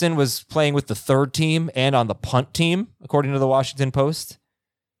 Antonio Gibson was playing with the 3rd team and on the punt team, according to the Washington Post.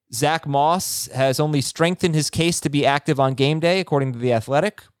 Zach Moss has only strengthened his case to be active on game day, according to The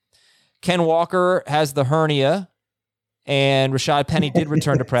Athletic. Ken Walker has the hernia, and Rashad Penny did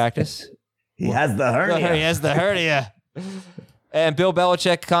return to practice. He has the hernia. He has the hernia. And Bill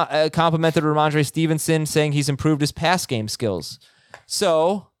Belichick complimented Ramondre Stevenson, saying he's improved his pass game skills.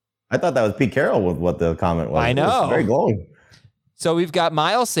 So I thought that was Pete Carroll with what the comment was. I know. It was very glowing. So we've got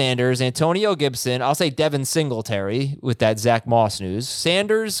Miles Sanders, Antonio Gibson. I'll say Devin Singletary with that Zach Moss news.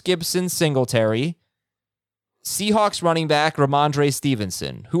 Sanders, Gibson, Singletary. Seahawks running back Ramondre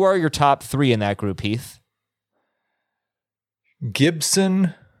Stevenson. Who are your top 3 in that group, Heath?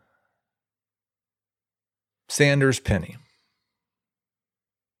 Gibson, Sanders, Penny.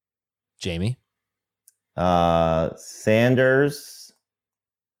 Jamie? Sanders,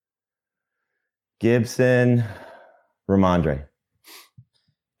 Gibson, Ramondre.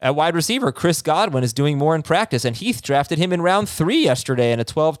 At wide receiver, Chris Godwin is doing more in practice, and Heath drafted him in round 3 yesterday in a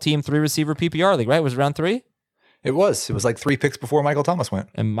 12-team, 3-receiver PPR league, right? Was it round 3? It was. It was like 3 picks before Michael Thomas went.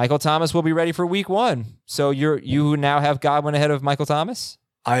 And Michael Thomas will be ready for week 1. So you now have Godwin ahead of Michael Thomas?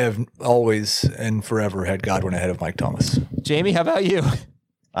 I have always and forever had Godwin ahead of Mike Thomas. Jamie, how about you?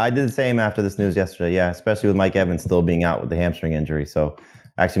 I did the same after this news yesterday, yeah, especially with Mike Evans still being out with the hamstring injury. So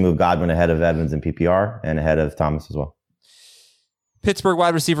I actually moved Godwin ahead of Evans in PPR and ahead of Thomas as well. Pittsburgh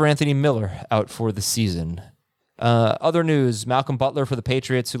wide receiver Anthony Miller out for the season. Other news, Malcolm Butler for the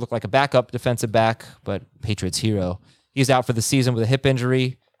Patriots, who looked like a backup defensive back, but Patriots hero. He's out for the season with a hip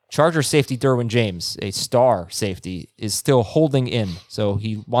injury. Charger safety Derwin James, a star safety, is still holding in. So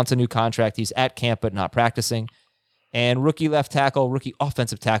he wants a new contract. He's at camp but not practicing. And rookie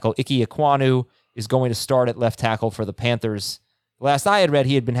offensive tackle Ike Ekwonu is going to start at left tackle for the Panthers. Last I had read,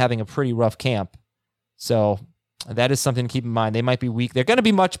 he had been having a pretty rough camp. So that is something to keep in mind. They might be weak. They're going to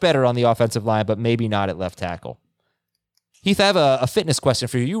be much better on the offensive line, but maybe not at left tackle. Heath, I have a fitness question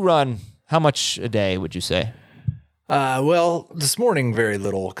for you. You run how much a day, would you say? Well, this morning, very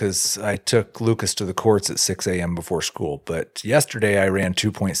little, because I took Lucas to the courts at 6 a.m. before school. But yesterday, I ran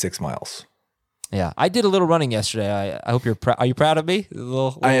 2.6 miles. Yeah, I did a little running yesterday. I hope you're proud. Are you proud of me?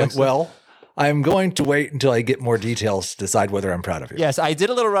 I am. Well, I'm going to wait until I get more details to decide whether I'm proud of you. Yes, I did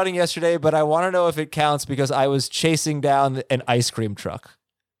a little running yesterday, but I want to know if it counts because I was chasing down an ice cream truck.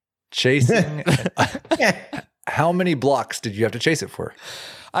 Chasing? How many blocks did you have to chase it for?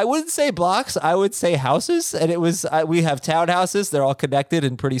 I wouldn't say blocks. I would say houses. And it was, we have townhouses. They're all connected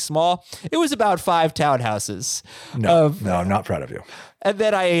and pretty small. It was about 5 townhouses. No, I'm not proud of you. And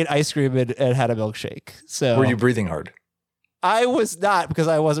then I ate ice cream and had a milkshake. So were you breathing hard? I was not, because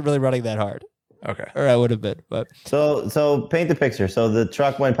I wasn't really running that hard. Okay. Or I would have been. But So paint the picture. So the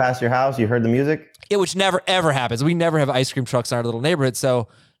truck went past your house. You heard the music? Yeah, which never, ever happens. We never have ice cream trucks in our little neighborhood. So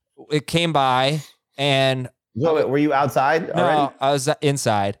it came by and... So were you outside already? No, I was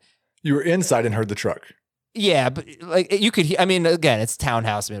inside. You were inside and heard the truck. Yeah, but like you could, I mean, again, it's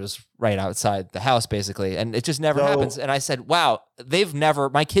townhouse. I mean, it was right outside the house basically. And it just never happens. And I said, wow,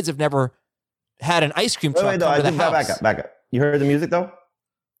 my kids have never had an ice cream truck come to the house. Back up. You heard the music though?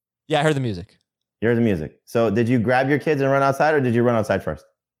 Yeah, I heard the music. You heard the music. So did you grab your kids and run outside or did you run outside first?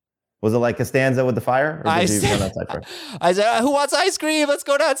 Was it like Costanza with the fire? Or did you run outside first? I said, who wants ice cream? Let's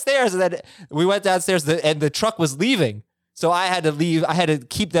go downstairs. And then we went downstairs and the truck was leaving. So I had to leave. I had to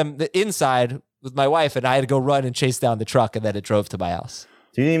keep them inside with my wife and I had to go run and chase down the truck and then it drove to my house.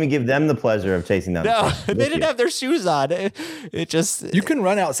 So you didn't even give them the pleasure of chasing down the truck? No, they didn't have their shoes on. It just... You can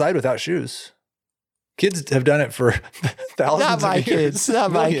run outside without shoes. Kids have done it for thousands of years.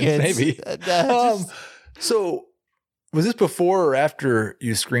 Not my kids. Maybe. So... was this before or after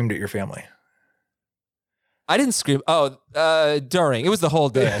you screamed at your family? I didn't scream. During. It was the whole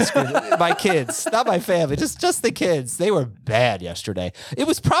day. I screamed. My kids, not my family, just the kids. They were bad yesterday. It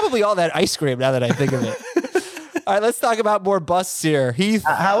was probably all that ice cream now that I think of it. All right, let's talk about more busts here. Heath.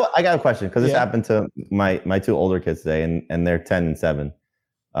 I got a question because this happened to my 2 older kids today and they're 10 and 7.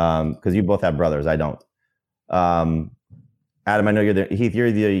 Because you both have brothers. I don't. Adam, I know Heath,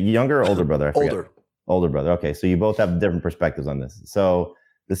 you're the younger or older brother? Older brother. Okay, so you both have different perspectives on this. So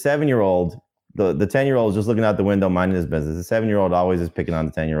the 7-year-old, the 10-year-old is just looking out the window, minding his business. The 7-year-old always is picking on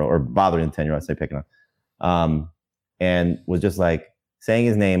the 10-year-old or bothering the 10-year-old. I say picking on, and was just like saying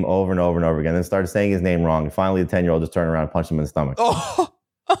his name over and over and over again. Then started saying his name wrong. And finally, the 10-year-old just turned around and punched him in the stomach. Oh.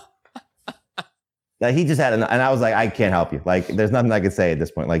 Like he just had, and I was like, I can't help you. Like, there's nothing I could say at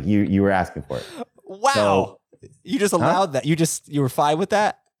this point. Like you were asking for it. Wow. So, you just allowed that. You were fine with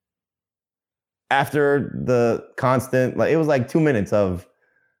that. After the constant, like it was like 2 minutes of,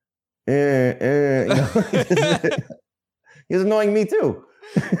 you know? He was annoying me too.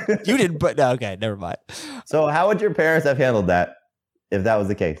 You didn't, but no, okay, never mind. So how would your parents have handled that if that was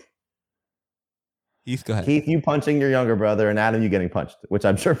the case? Heath, go ahead. Heath, you punching your younger brother, and Adam, you getting punched, which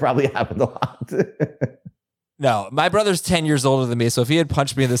I'm sure probably happened a lot. No, my brother's 10 years older than me, so if he had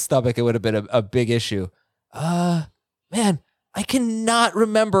punched me in the stomach, it would have been a big issue. Man, I cannot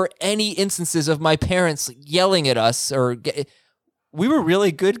remember any instances of my parents yelling at us we were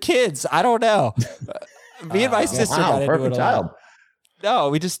really good kids. I don't know. Me and my sister got into it a lot. No,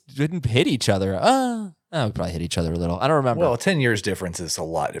 we just didn't hit each other. We probably hit each other a little. I don't remember. Well, 10 years difference is a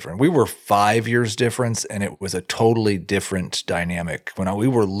lot different. We were 5 years difference, and it was a totally different dynamic. When we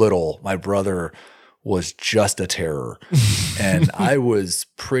were little, my brother was just a terror. And I was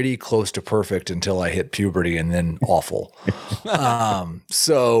pretty close to perfect until I hit puberty and then awful.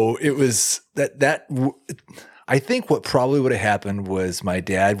 So it was I think what probably would have happened was my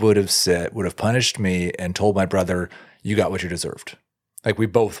dad would have punished me and told my brother, you got what you deserved. Like we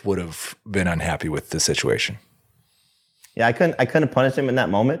both would have been unhappy with the situation. Yeah, I couldn't punish him in that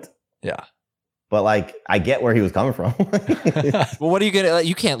moment. Yeah. But like, I get where he was coming from. Well, what are you gonna?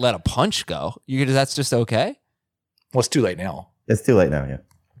 You can't let a punch go. That's just okay. Well, it's too late now. It's too late now.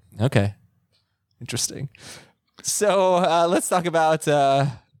 Yeah. Okay. Interesting. So let's talk about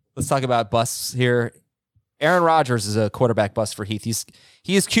busts here. Aaron Rodgers is a quarterback bust for Heath.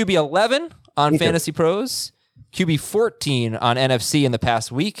 He is QB 11 on Fantasy Pros, QB 14 on NFC in the past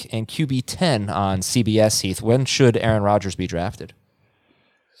week, and QB 10 on CBS. Heath, when should Aaron Rodgers be drafted?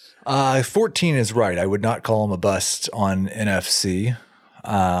 14 is right. I would not call him a bust on NFC.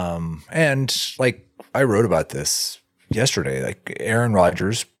 And like I wrote about this yesterday, like Aaron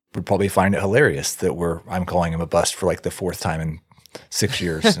Rodgers would probably find it hilarious that I'm calling him a bust for like the 4th time in 6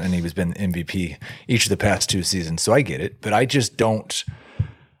 years, and he was been MVP each of the past 2 seasons. So I get it, but I just don't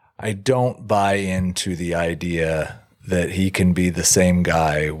buy into the idea that he can be the same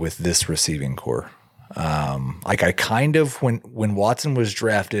guy with this receiving core. Like I kind of, when Watson was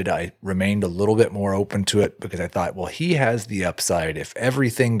drafted, I remained a little bit more open to it because I thought, well, he has the upside. If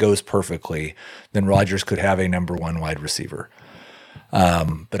everything goes perfectly, then Rodgers could have a number 1 wide receiver.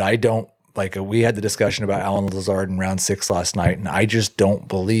 But I don't, like we had the discussion about Allen Lazard in round 6 last night, and I just don't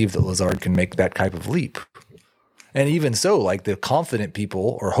believe that Lazard can make that type of leap. And even so, like the confident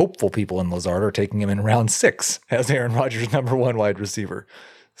people or hopeful people in Lazard are taking him in round 6 as Aaron Rodgers' number 1 wide receiver.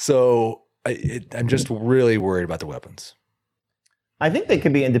 So I'm just really worried about the weapons. I think they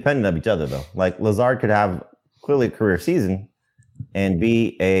could be independent of each other, though. Like Lazard could have clearly a career season and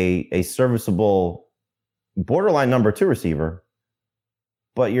be a serviceable borderline number 2 receiver,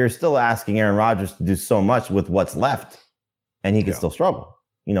 but you're still asking Aaron Rodgers to do so much with what's left, and he could still struggle.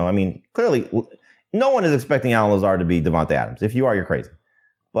 You know, I mean, clearly, no one is expecting Allen Lazard to be Davante Adams. If you are, you're crazy.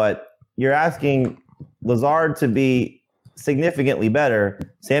 But you're asking Lazard to be significantly better,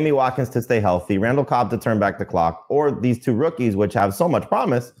 Sammy Watkins to stay healthy, Randall Cobb to turn back the clock, or these 2 rookies, which have so much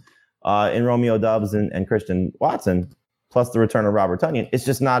promise in Romeo Doubs and Christian Watson, plus the return of Robert Tonyan. It's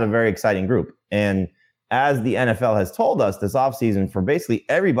just not a very exciting group. And as the NFL has told us this offseason, for basically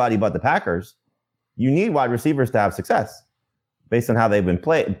everybody but the Packers, you need wide receivers to have success based on how they've been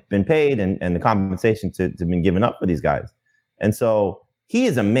paid and the compensation to been given up for these guys. And so he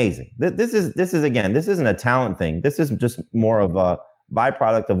is amazing. This isn't a talent thing. This is just more of a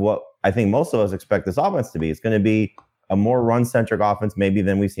byproduct of what I think most of us expect this offense to be. It's going to be a more run-centric offense maybe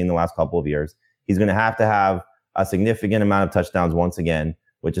than we've seen the last couple of years. He's going to have a significant amount of touchdowns once again,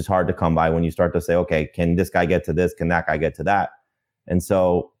 which is hard to come by when you start to say, okay, can this guy get to this? Can that guy get to that? And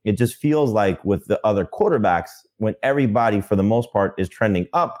so it just feels like with the other quarterbacks, when everybody, for the most part, is trending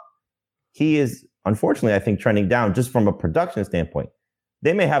up, he is, unfortunately, I think, trending down just from a production standpoint.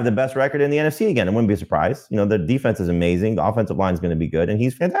 They may have the best record in the NFC again. It wouldn't be a surprise. You know, the defense is amazing. The offensive line is going to be good, and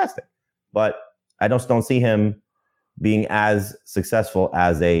he's fantastic. But I just don't see him being as successful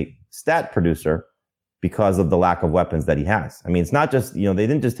as a stat producer because of the lack of weapons that he has. I mean, it's not just, you know, they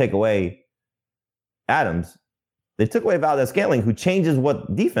didn't just take away Adams. They took away Valdez-Scantling, who changes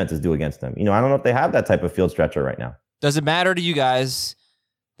what defenses do against them. You know, I don't know if they have that type of field stretcher right now. Does it matter to you guys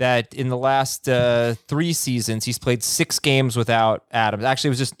that in the last 3 seasons, he's played 6 games without Adams? Actually,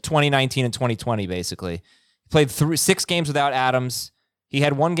 it was just 2019 and 2020, basically. He played 6 games without Adams. He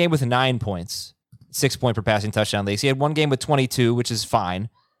had 1 game with 9 points, 6 point per passing touchdown leagues. He had 1 game with 22, which is fine.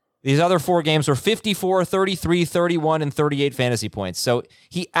 These other 4 games were 54, 33, 31, and 38 fantasy points. So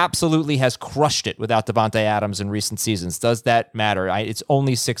he absolutely has crushed it without Davante Adams in recent seasons. Does that matter? It's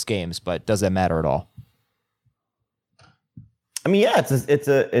only 6 games, but does that matter at all? I mean, yeah, it's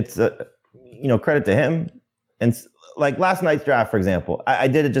a you know, credit to him. And like last night's draft, for example, I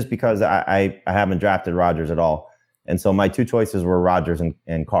did it just because I haven't drafted Rodgers at all. And so my 2 choices were Rodgers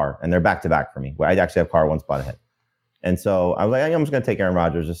and Carr, and they're back-to-back for me. I actually have Carr 1 spot ahead. And so I was like, I'm just going to take Aaron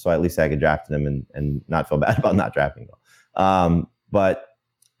Rodgers just so at least I could draft him and not feel bad about not drafting him.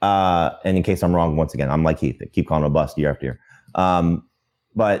 And in case I'm wrong, once again, I'm like Heath. I keep calling him a bust year after year.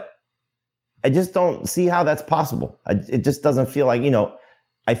 But I just don't see how that's possible. It just doesn't feel like, you know,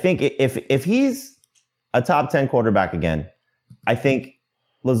 I think if he's a top 10 quarterback again, I think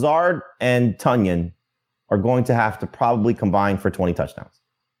Lazard and Tonyan are going to have to probably combine for 20 touchdowns.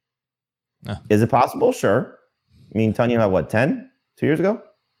 Is it possible? Sure. I mean, Tonyan had what, 10 2 years ago?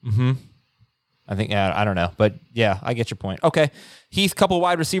 Mm-hmm. I think, I don't know. But yeah, I get your point. Okay. Heath, couple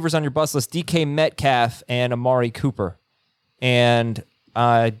wide receivers on your bus list, DK Metcalf and Amari Cooper. And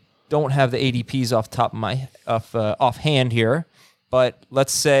I don't have the ADPs offhand here, but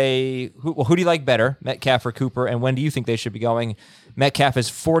let's say, who do you like better, Metcalf or Cooper? And when do you think they should be going? Metcalf is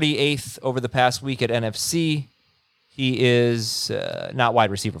 48th over the past week at NFC. He is not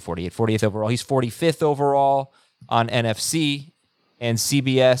wide receiver 48th overall. He's 45th overall on NFC and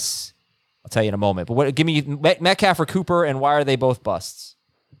CBS. I'll tell you in a moment. But give me Metcalf or Cooper, and why are they both busts?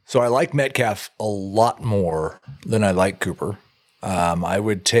 So I like Metcalf a lot more than I like Cooper. I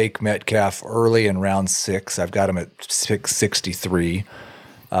would take Metcalf early in round 6. I've got him at 663.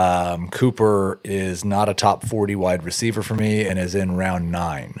 Cooper is not a top 40 wide receiver for me and is in round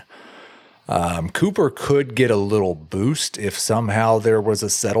 9. Cooper could get a little boost if somehow there was a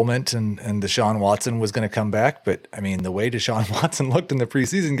settlement and Deshaun Watson was going to come back. But, I mean, the way Deshaun Watson looked in the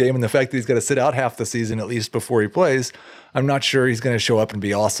preseason game and the fact that he's got to sit out half the season at least before he plays, I'm not sure he's going to show up and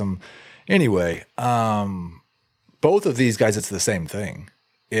be awesome. Anyway, both of these guys, it's the same thing.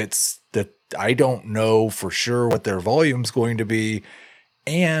 It's that I don't know for sure what their volume's going to be,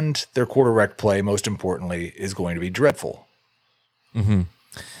 and their quarterback play, most importantly, is going to be dreadful. Mm-hmm.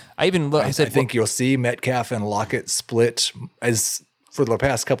 I think you'll see Metcalf and Lockett split as for the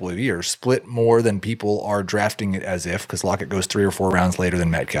past couple of years, split more than people are drafting it as if, because Lockett goes 3 or 4 rounds later than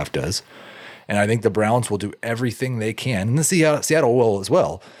Metcalf does. And I think the Browns will do everything they can, and the Seattle will as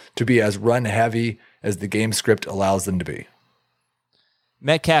well, to be as run heavy as the game script allows them to be.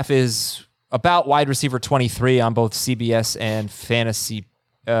 Metcalf is about wide receiver 23 on both CBS and CBS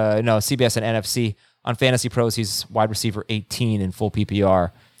and NFC. On Fantasy Pros, he's wide receiver 18 in full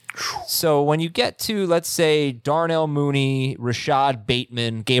PPR. So when you get to, let's say, Darnell Mooney, Rashad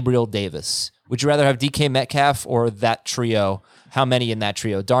Bateman, Gabriel Davis, would you rather have DK Metcalf or that trio? How many in that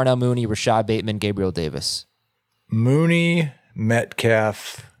trio? Darnell Mooney, Rashad Bateman, Gabriel Davis. Mooney,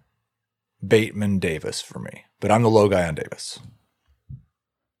 Metcalf, Bateman, Davis for me. But I'm the low guy on Davis.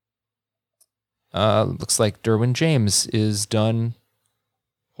 Looks like Derwin James is done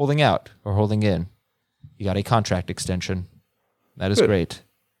holding out or holding in. He got a contract extension. That is Good. Great.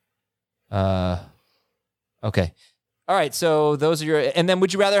 Okay. All right. So those are your. And then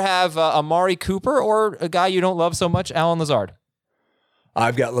would you rather have Amari Cooper or a guy you don't love so much, Allen Lazard?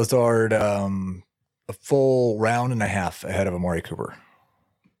 I've got Lazard a full round and a half ahead of Amari Cooper.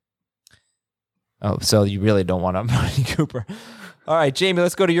 Oh, so you really don't want Amari Cooper. All right, Jamie,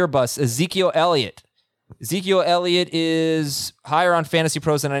 let's go to your bus. Ezekiel Elliott. Ezekiel Elliott is higher on Fantasy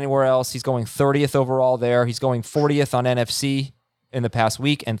Pros than anywhere else. He's going 30th overall there. He's going 40th on NFC in the past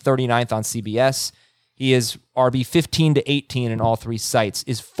week and 39th on CBS. He is RB 15 to 18 in all 3 sites.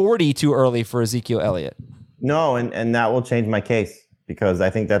 Is 40 too early for Ezekiel Elliott? No, and that will change my case because I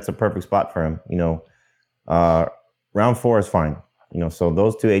think that's a perfect spot for him. Round 4 is fine. So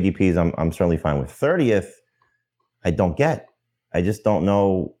those 2 ADPs I'm certainly fine with. 30th, I don't get. I just don't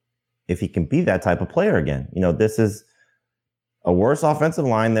know if he can be that type of player again. This is a worse offensive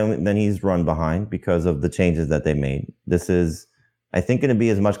line than he's run behind because of the changes that they made. This is, I think, going to be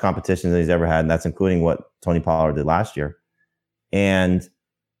as much competition as he's ever had, and that's including what Tony Pollard did last year. And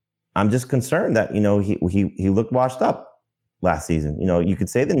I'm just concerned that, he looked washed up last season. You could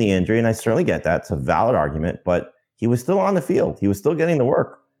say the knee injury, and I certainly get that. It's a valid argument, but he was still on the field. He was still getting the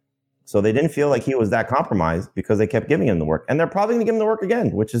work. So they didn't feel like he was that compromised because they kept giving him the work. And they're probably going to give him the work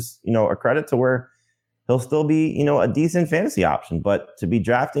again, which is, a credit to where he'll still be, a decent fantasy option. But to be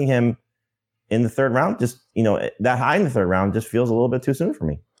drafting him in the 3rd round, just, that high in the 3rd round just feels a little bit too soon for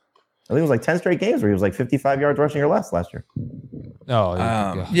me. I think it was like 10 straight games where he was like 55 yards rushing or less last year. Oh,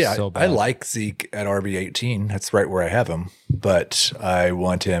 yeah. So bad. I like Zeke at RB 18. That's right where I have him. But I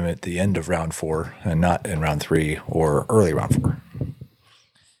want him at the end of round 4 and not in round 3 or early round 4.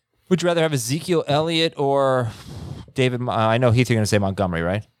 Would you rather have Ezekiel Elliott or David? I know, Heath, you're going to say Montgomery,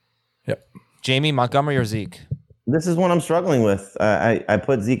 right? Yep. Jamie, Montgomery or Zeke? This is one I'm struggling with. I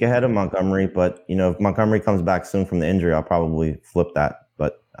put Zeke ahead of Montgomery, but, if Montgomery comes back soon from the injury, I'll probably flip that.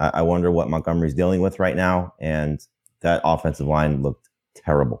 But I wonder what Montgomery's dealing with right now, and that offensive line looked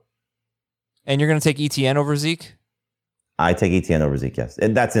terrible. And you're going to take ETN over Zeke? I take ETN over Zeke, yes.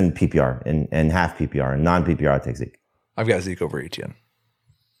 And that's in PPR and half PPR. And non-PPR, I take Zeke. I've got Zeke over ETN.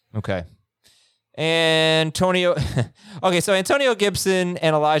 Okay. Antonio Gibson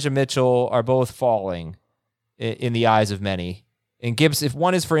and Elijah Mitchell are both falling in the eyes of many. And Gibbs, if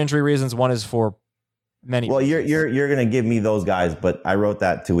one is for injury reasons, one is for many. Well, reasons. you're going to give me those guys, but I wrote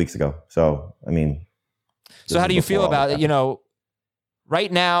that 2 weeks ago. So, So how do you feel about it?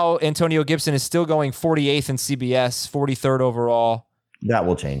 Right now, Antonio Gibson is still going 48th in CBS, 43rd overall. That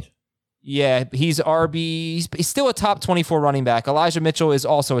will change. Yeah, he's RB. He's still a top 24 running back. Elijah Mitchell is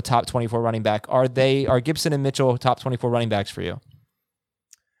also a top 24 running back. Are Gibson and Mitchell top 24 running backs for you?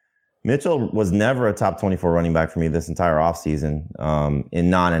 Mitchell was never a top 24 running back for me this entire offseason.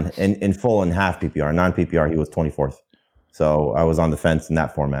 In full and half PPR. Non-PPR, he was 24th. So I was on the fence in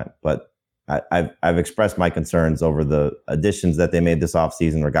that format. But I've expressed my concerns over the additions that they made this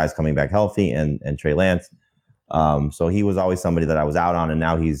offseason, or guys coming back healthy, and Trey Lance. So he was always somebody that I was out on, and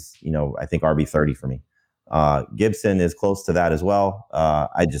now he's, I think RB 30 for me. Gibson is close to that as well.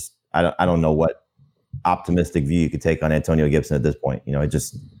 I don't know what optimistic view you could take on Antonio Gibson at this point.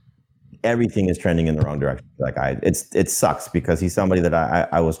 Everything is trending in the wrong direction for that guy. It sucks because he's somebody that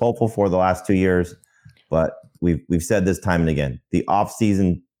I was hopeful for the last 2 years, but we've said this time and again. The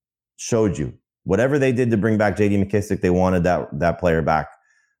offseason showed you whatever they did to bring back J.D. McKissic, they wanted that player back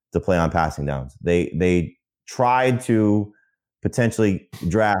to play on passing downs. They tried to potentially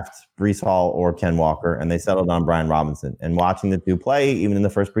draft Breece Hall or Ken Walker, and they settled on Brian Robinson. And watching the two play, even in the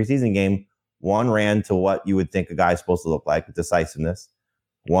first preseason game, one ran to what you would think a guy's supposed to look like, decisiveness.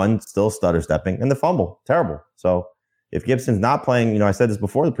 One still stutter stepping, and the fumble, terrible. So if Gibson's not playing, I said this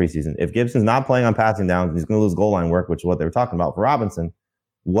before the preseason, if Gibson's not playing on passing downs, he's going to lose goal line work, which is what they were talking about for Robinson.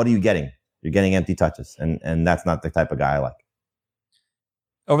 What are you getting? You're getting empty touches, and that's not the type of guy I like.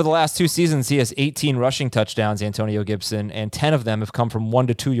 Over the last 2 seasons, he has 18 rushing touchdowns, Antonio Gibson, and 10 of them have come from 1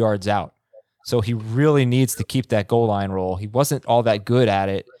 to 2 yards out. So he really needs to keep that goal line roll. He wasn't all that good at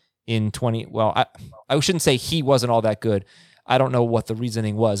it in 20. Well, I shouldn't say he wasn't all that good. I don't know what the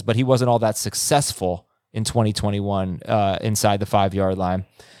reasoning was, but he wasn't all that successful in 2021 inside the 5-yard line.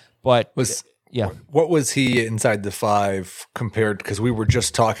 But what was he inside the 5 compared? Because we were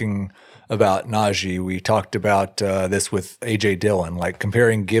just talking about Najee. We talked about this with A.J. Dillon, like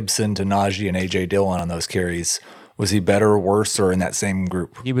comparing Gibson to Najee and A.J. Dillon on those carries. Was he better or worse or in that same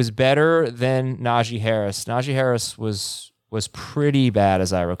group? He was better than Najee Harris. Najee Harris was pretty bad,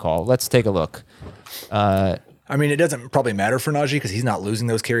 as I recall. Let's take a look. I mean, it doesn't probably matter for Najee because he's not losing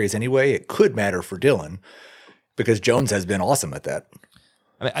those carries anyway. It could matter for Dillon because Jones has been awesome at that.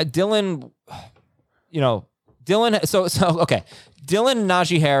 I mean, Dillon, so okay. Dillon and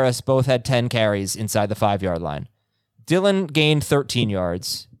Najee Harris both had 10 carries inside the 5-yard line. Dillon gained 13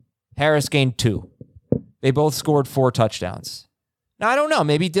 yards. Harris gained 2. They both scored 4 touchdowns. Now, I don't know.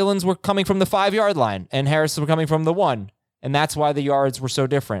 Maybe Dillon's were coming from the 5-yard line and Harris were coming from the 1, and that's why the yards were so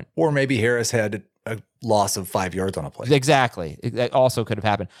different. Or maybe Harris had a loss of 5 yards on a play. Exactly. That also could have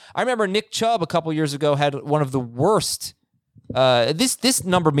happened. I remember Nick Chubb a couple years ago had one of the worst. This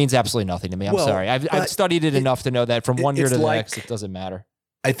number means absolutely nothing to me. I'm sorry. I've studied it enough to know that from one year to the next, it doesn't matter.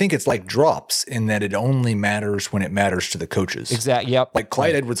 I think it's like drops in that it only matters when it matters to the coaches. Exactly. Yep. Like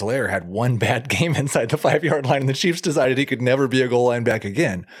Clyde Edwards-Helaire had one bad game inside the 5-yard line, and the Chiefs decided he could never be a goal line back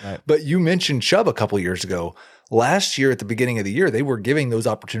again. Right. But you mentioned Chubb a couple years ago. Last year at the beginning of the year, they were giving those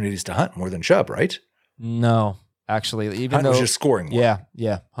opportunities to Hunt more than Chubb, right? No, actually, Hunt was just scoring more.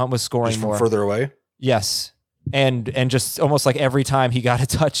 Yeah. Hunt was scoring just more. from further away? Yes. And just almost like every time he got a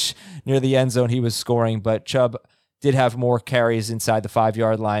touch near the end zone, he was scoring. But Chubb did have more carries inside the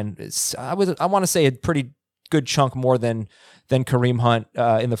 5-yard line. I want to say a pretty good chunk more than Kareem Hunt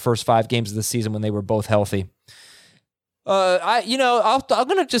in the first 5 games of the season when they were both healthy. I'm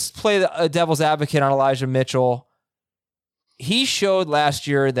going to just play a devil's advocate on Elijah Mitchell. He showed last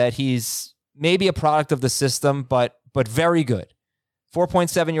year that he's maybe a product of the system, but very good.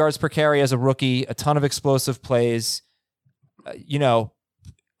 4.7 yards per carry as a rookie, a ton of explosive plays.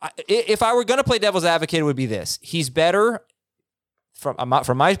 If I were going to play devil's advocate, it would be this. He's better, from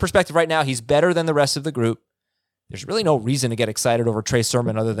my perspective right now, he's better than the rest of the group. There's really no reason to get excited over Trey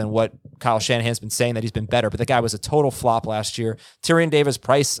Sermon other than what Kyle Shanahan's been saying, that he's been better. But the guy was a total flop last year. Tyrion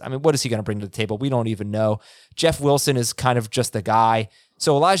Davis-Price, I mean, what is he going to bring to the table? We don't even know. Jeff Wilson is kind of just the guy.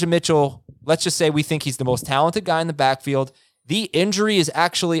 So Elijah Mitchell, let's just say we think he's the most talented guy in the backfield. The injury is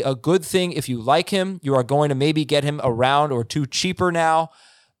actually a good thing. If you like him, you are going to maybe get him a round or 2 cheaper now.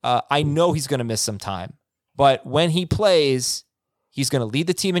 I know he's going to miss some time. But when he plays, he's going to lead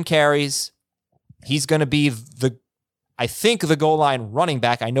the team in carries. He's going to be the goal line running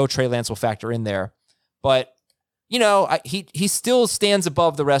back. I know Trey Lance will factor in there. But, he still stands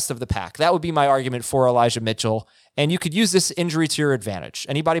above the rest of the pack. That would be my argument for Elijah Mitchell. And you could use this injury to your advantage.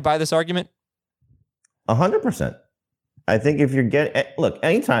 Anybody buy this argument? 100%. I think if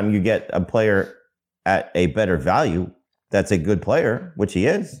anytime you get a player at a better value, that's a good player, which he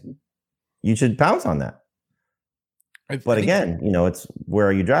is, you should pounce on that. But again, it's where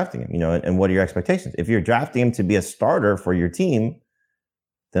are you drafting him, and what are your expectations? If you're drafting him to be a starter for your team,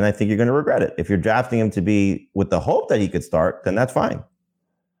 then I think you're going to regret it. If you're drafting him to be with the hope that he could start, then that's fine.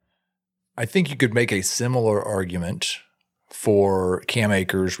 I think you could make a similar argument for Cam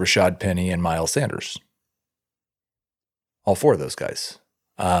Akers, Rashad Penny, and Miles Sanders. All 4 of those guys.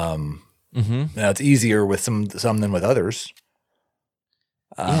 Now it's easier with some than with others.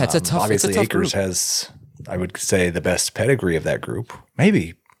 Yeah, it's a tough. Obviously, it's a tough Akers group. has, I would say, the best pedigree of that group.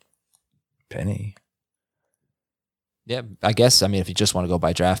 Maybe Penny. Yeah, I guess. I mean, if you just want to go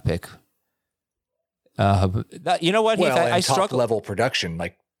by draft pick, you know what? Well, Heath, I top struggle. level production,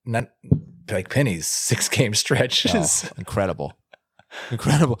 like Penny's 6-game stretch is incredible.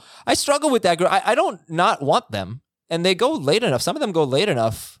 I struggle with that group. I don't not want them. And they go late enough. Some of them go late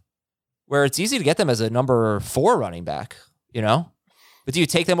enough where it's easy to get them as a number 4 running back, But do you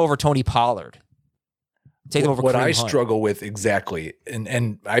take them over Tony Pollard? Take them over what Kareem I Hunt? struggle with exactly,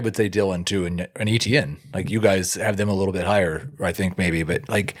 and I would say Dillon too, and ETN. Like you guys have them a little bit higher, I think maybe, but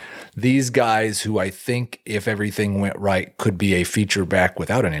like these guys who I think if everything went right could be a feature back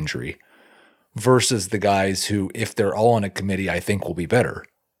without an injury, versus the guys who if they're all on a committee I think will be better.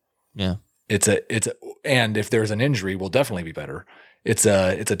 Yeah. And if there's an injury, will definitely be better. it's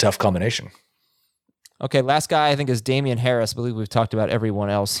a tough combination. Okay, last guy I think is Damian Harris. I believe we've talked about everyone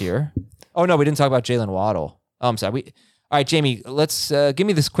else here. Oh, no, we didn't talk about Jalen Waddle. Oh, I'm sorry. All right, Jamie, let's give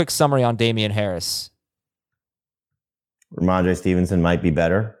me this quick summary on Damian Harris. Ramondre Stevenson might be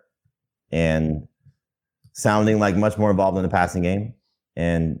better and sounding like much more involved in the passing game.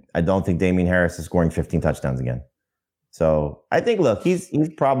 And I don't think Damian Harris is scoring 15 touchdowns again. So I think, look, he's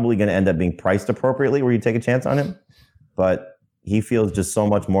probably going to end up being priced appropriately where you take a chance on him. But he feels just so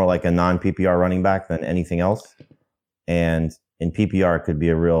much more like a non-PPR running back than anything else. And in PPR, it could be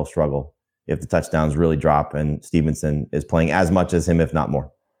a real struggle if the touchdowns really drop and Stevenson is playing as much as him, if not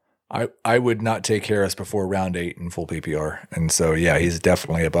more. I would not take Harris before round 8 in full PPR. And so, yeah, he's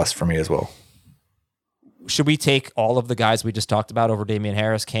definitely a bust for me as well. Should we take all of the guys we just talked about over Damian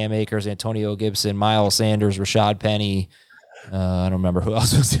Harris, Cam Akers, Antonio Gibson, Miles Sanders, Rashad Penny? I don't remember who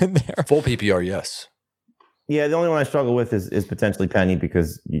else was in there. Full PPR, yes. Yeah, the only one I struggle with is potentially Penny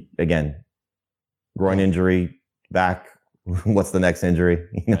because, again, groin injury, back. What's the next injury?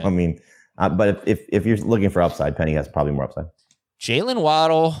 I mean, but if you're looking for upside, Penny has probably more upside. Jalen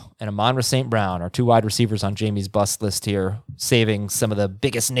Waddle and Amon-Ra St. Brown are two wide receivers on Jamie's bust list here, saving some of the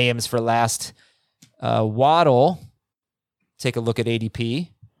biggest names for last. Waddle, take a look at ADP,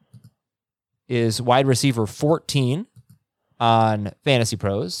 is wide receiver 14 on Fantasy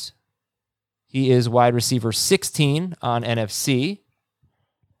Pros. He is wide receiver 16 on NFC.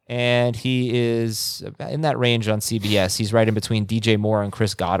 And he is in that range on CBS. He's right in between DJ Moore and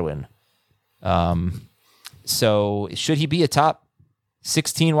Chris Godwin. So should he be a top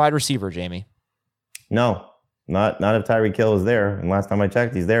 16 wide receiver, Jamie? No, not if Tyreek Hill is there. And last time I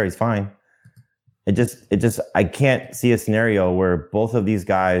checked, he's there. He's fine. It just I can't see a scenario where both of these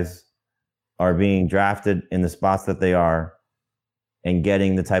guys are being drafted in the spots that they are and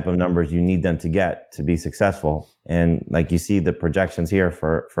getting the type of numbers you need them to get to be successful. And like you see the projections here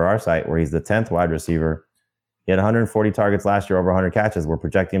for our site where he's the 10th wide receiver. He had 140 targets last year, over 100 catches. We're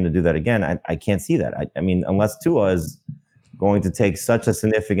projecting him to do that again. I can't see that. I mean, unless Tua is going to take such a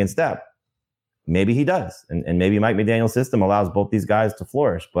significant step, maybe he does. And maybe Mike McDaniel's system allows both these guys to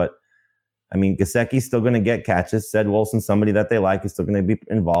flourish. But I mean, Gesicki's still going to get catches. Ced Wilson, somebody that they like, is still going to be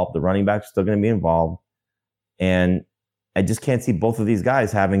involved. The running back's still going to be involved. And I just can't see both of these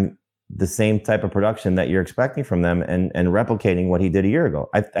guys having the same type of production that you're expecting from them and replicating what he did a year ago.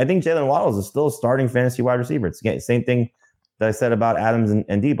 I think Jalen Waddle is still a starting fantasy wide receiver. It's the same thing that I said about Adams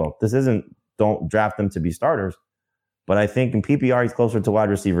and Debo. This isn't don't draft them to be starters. But I think in PPR, he's closer to wide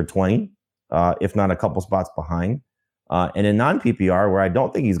receiver 20, if not a couple spots behind. And in non-PPR, where I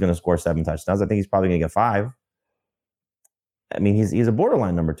don't think he's going to score 7 touchdowns, I think he's probably going to get 5. I mean, he's a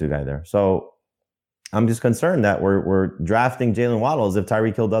borderline number 2 guy there. So I'm just concerned that we're drafting Jalen Waddle as if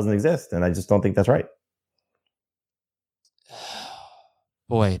Tyreek Hill doesn't exist, and I just don't think that's right.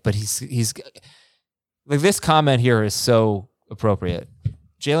 Boy, but he's like, this comment here is so appropriate.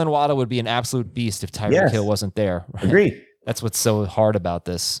 Jalen Waddle would be an absolute beast if Tyreek Hill wasn't there. Right? Agreed. That's what's so hard about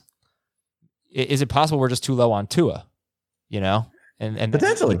this. Is it possible we're just too low on Tua? You know, and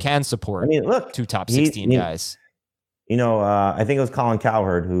potentially he can support. I mean, look, 2 top 16 guys. You know, I think it was Colin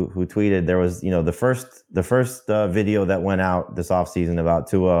Cowherd who tweeted there was, you know, the first video that went out this offseason about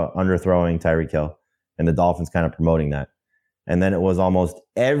Tua underthrowing Tyreek Hill and the Dolphins kind of promoting that. And then it was almost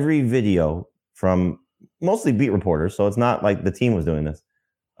every video from mostly beat reporters, so it's not like the team was doing this,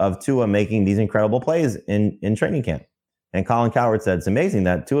 of Tua making these incredible plays in training camp. And Colin Cowherd said it's amazing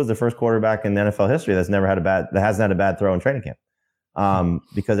that Tua is the first quarterback in the NFL history that hasn't had a bad throw in training camp,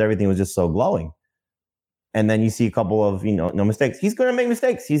 because everything was just so glowing. And then you see a couple of, you know, no mistakes. He's going to make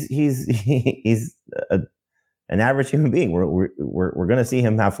mistakes. He's an average human being. We're going to see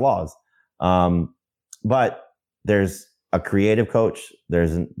him have flaws. But there's a creative coach.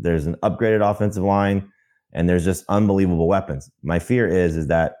 There's an upgraded offensive line, and there's just unbelievable weapons. My fear is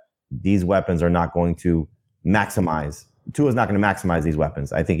that these weapons are not going to maximize. Tua's not going to maximize these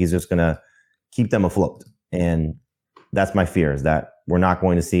weapons. I think he's just going to keep them afloat. And that's my fear, is that we're not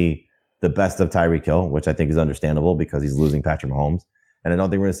going to see the best of Tyreek Hill, which I think is understandable because he's losing Patrick Mahomes. And I don't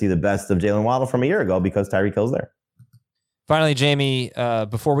think we're going to see the best of Jalen Waddle from a year ago because Tyreek Hill's there. Finally, Jamie,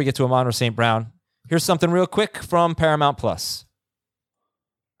 before we get to Amon-Ra St. Brown, here's something real quick from Paramount Plus.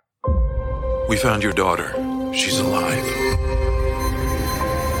 We found your daughter. She's alive.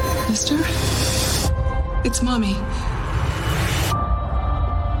 Mister? It's Mommy.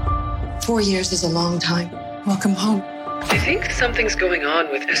 4 years is a long time. Welcome home. I think something's going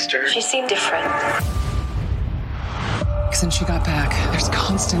on with Esther. She seemed different. Since she got back, there's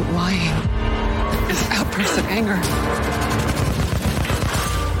constant lying and outbursts of anger.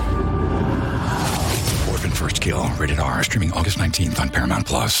 First Kill, rated R, streaming August 19th on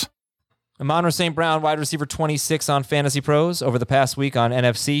Paramount+. Amon-Ra St. Brown, wide receiver 26 on Fantasy Pros. Over the past week on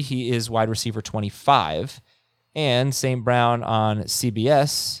NFC, he is wide receiver 25. And St. Brown on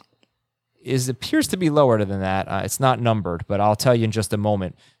CBS appears to be lower than that. It's not numbered, but I'll tell you in just a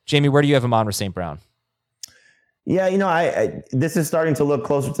moment. Jamie, where do you have Amon-Ra St. Brown? Yeah, I this is starting to look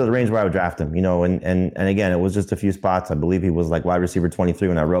closer to the range where I would draft him, and again, it was just a few spots. I believe he was like wide receiver 23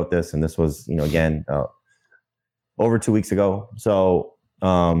 when I wrote this, and this was, again, over 2 weeks ago. So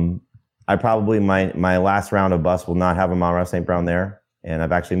I probably, my last round of bust will not have Amon-Ra St. Brown there, and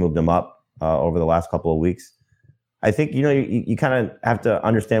I've actually moved him up over the last couple of weeks. I think, you kind of have to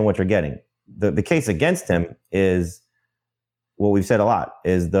understand what you're getting. The case against him is what we've said a lot,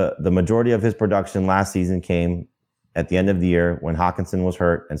 is the majority of his production last season came at the end of the year when Hawkinson was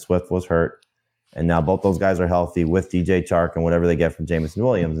hurt and Swift was hurt. And now both those guys are healthy with DJ Chark and whatever they get from Jameson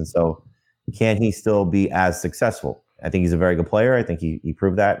Williams. And so can he still be as successful? I think he's a very good player. I think he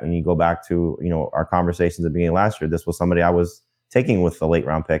proved that. And you go back to, our conversations at the beginning of last year, this was somebody I was taking with the late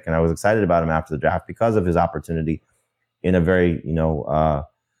round pick. And I was excited about him after the draft because of his opportunity in a very,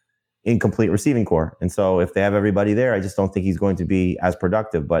 incomplete receiving core. And so if they have everybody there, I just don't think he's going to be as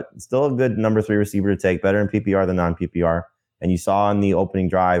productive, but still a good number 3 receiver to take, better in PPR than non-PPR. And you saw in the opening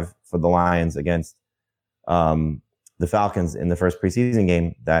drive for the Lions against the Falcons in the first preseason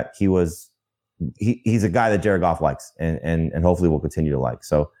game that he's a guy that Jared Goff likes and hopefully will continue to like.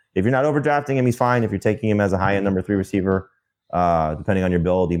 So if you're not overdrafting him, he's fine. If you're taking him as a high-end number 3 receiver, depending on your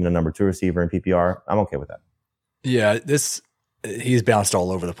build, even a number 2 receiver in PPR, I'm okay with that. Yeah, he's bounced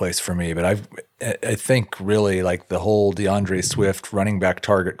all over the place for me, but I think really like the whole DeAndre Swift running back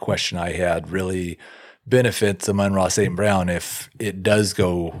target question I had really benefits Amon-Ra St. Brown if it does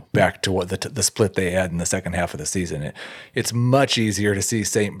go back to what the split they had in the second half of the season. It's much easier to see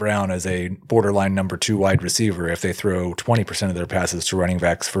St. Brown as a borderline number 2 wide receiver if they throw 20% of their passes to running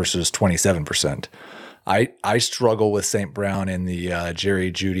backs versus 27%. I struggle with St. Brown in the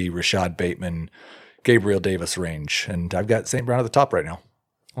Jerry Jeudy, Rashad Bateman, Gabriel Davis range, and I've got St. Brown at the top right now.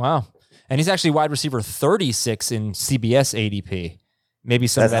 Wow. And he's actually wide receiver 36 in CBS ADP. Maybe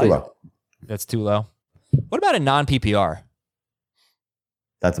some that's of that. Too low. That's too low. What about a non-PPR?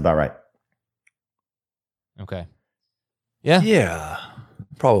 That's about right. Okay. Yeah? Yeah,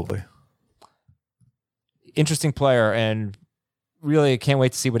 probably. Interesting player, and really can't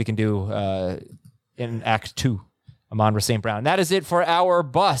wait to see what he can do in Act 2. Amon-Ra St. Brown. That is it for our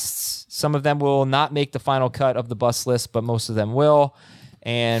busts. Some of them will not make the final cut of the bust list, but most of them will.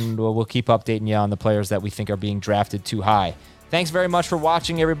 And we'll keep updating you on the players that we think are being drafted too high. Thanks very much for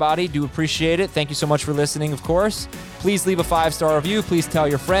watching, everybody. Do appreciate it. Thank you so much for listening, of course. Please leave a 5-star review. Please tell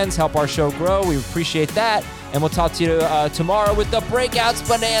your friends. Help our show grow. We appreciate that. And we'll talk to you tomorrow with the Breakouts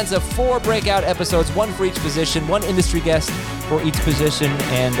Bonanza. 4 breakout episodes, 1 for each position, 1 industry guest for each position,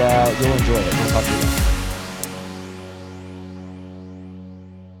 and you'll enjoy it. We'll talk to you then.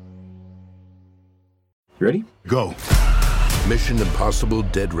 Ready? Go. Mission Impossible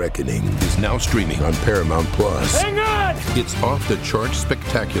Dead Reckoning is now streaming on Paramount+. Hang on! It's off-the-charts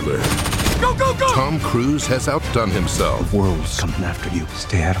spectacular. Go, go, go! Tom Cruise has outdone himself. The world's coming after you.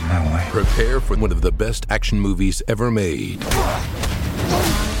 Stay out of my way. Prepare for one of the best action movies ever made.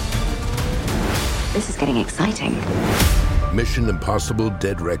 This is getting exciting. Mission Impossible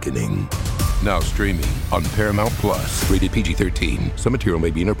Dead Reckoning. Now streaming on Paramount+. Rated PG-13. Some material may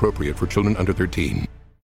be inappropriate for children under 13.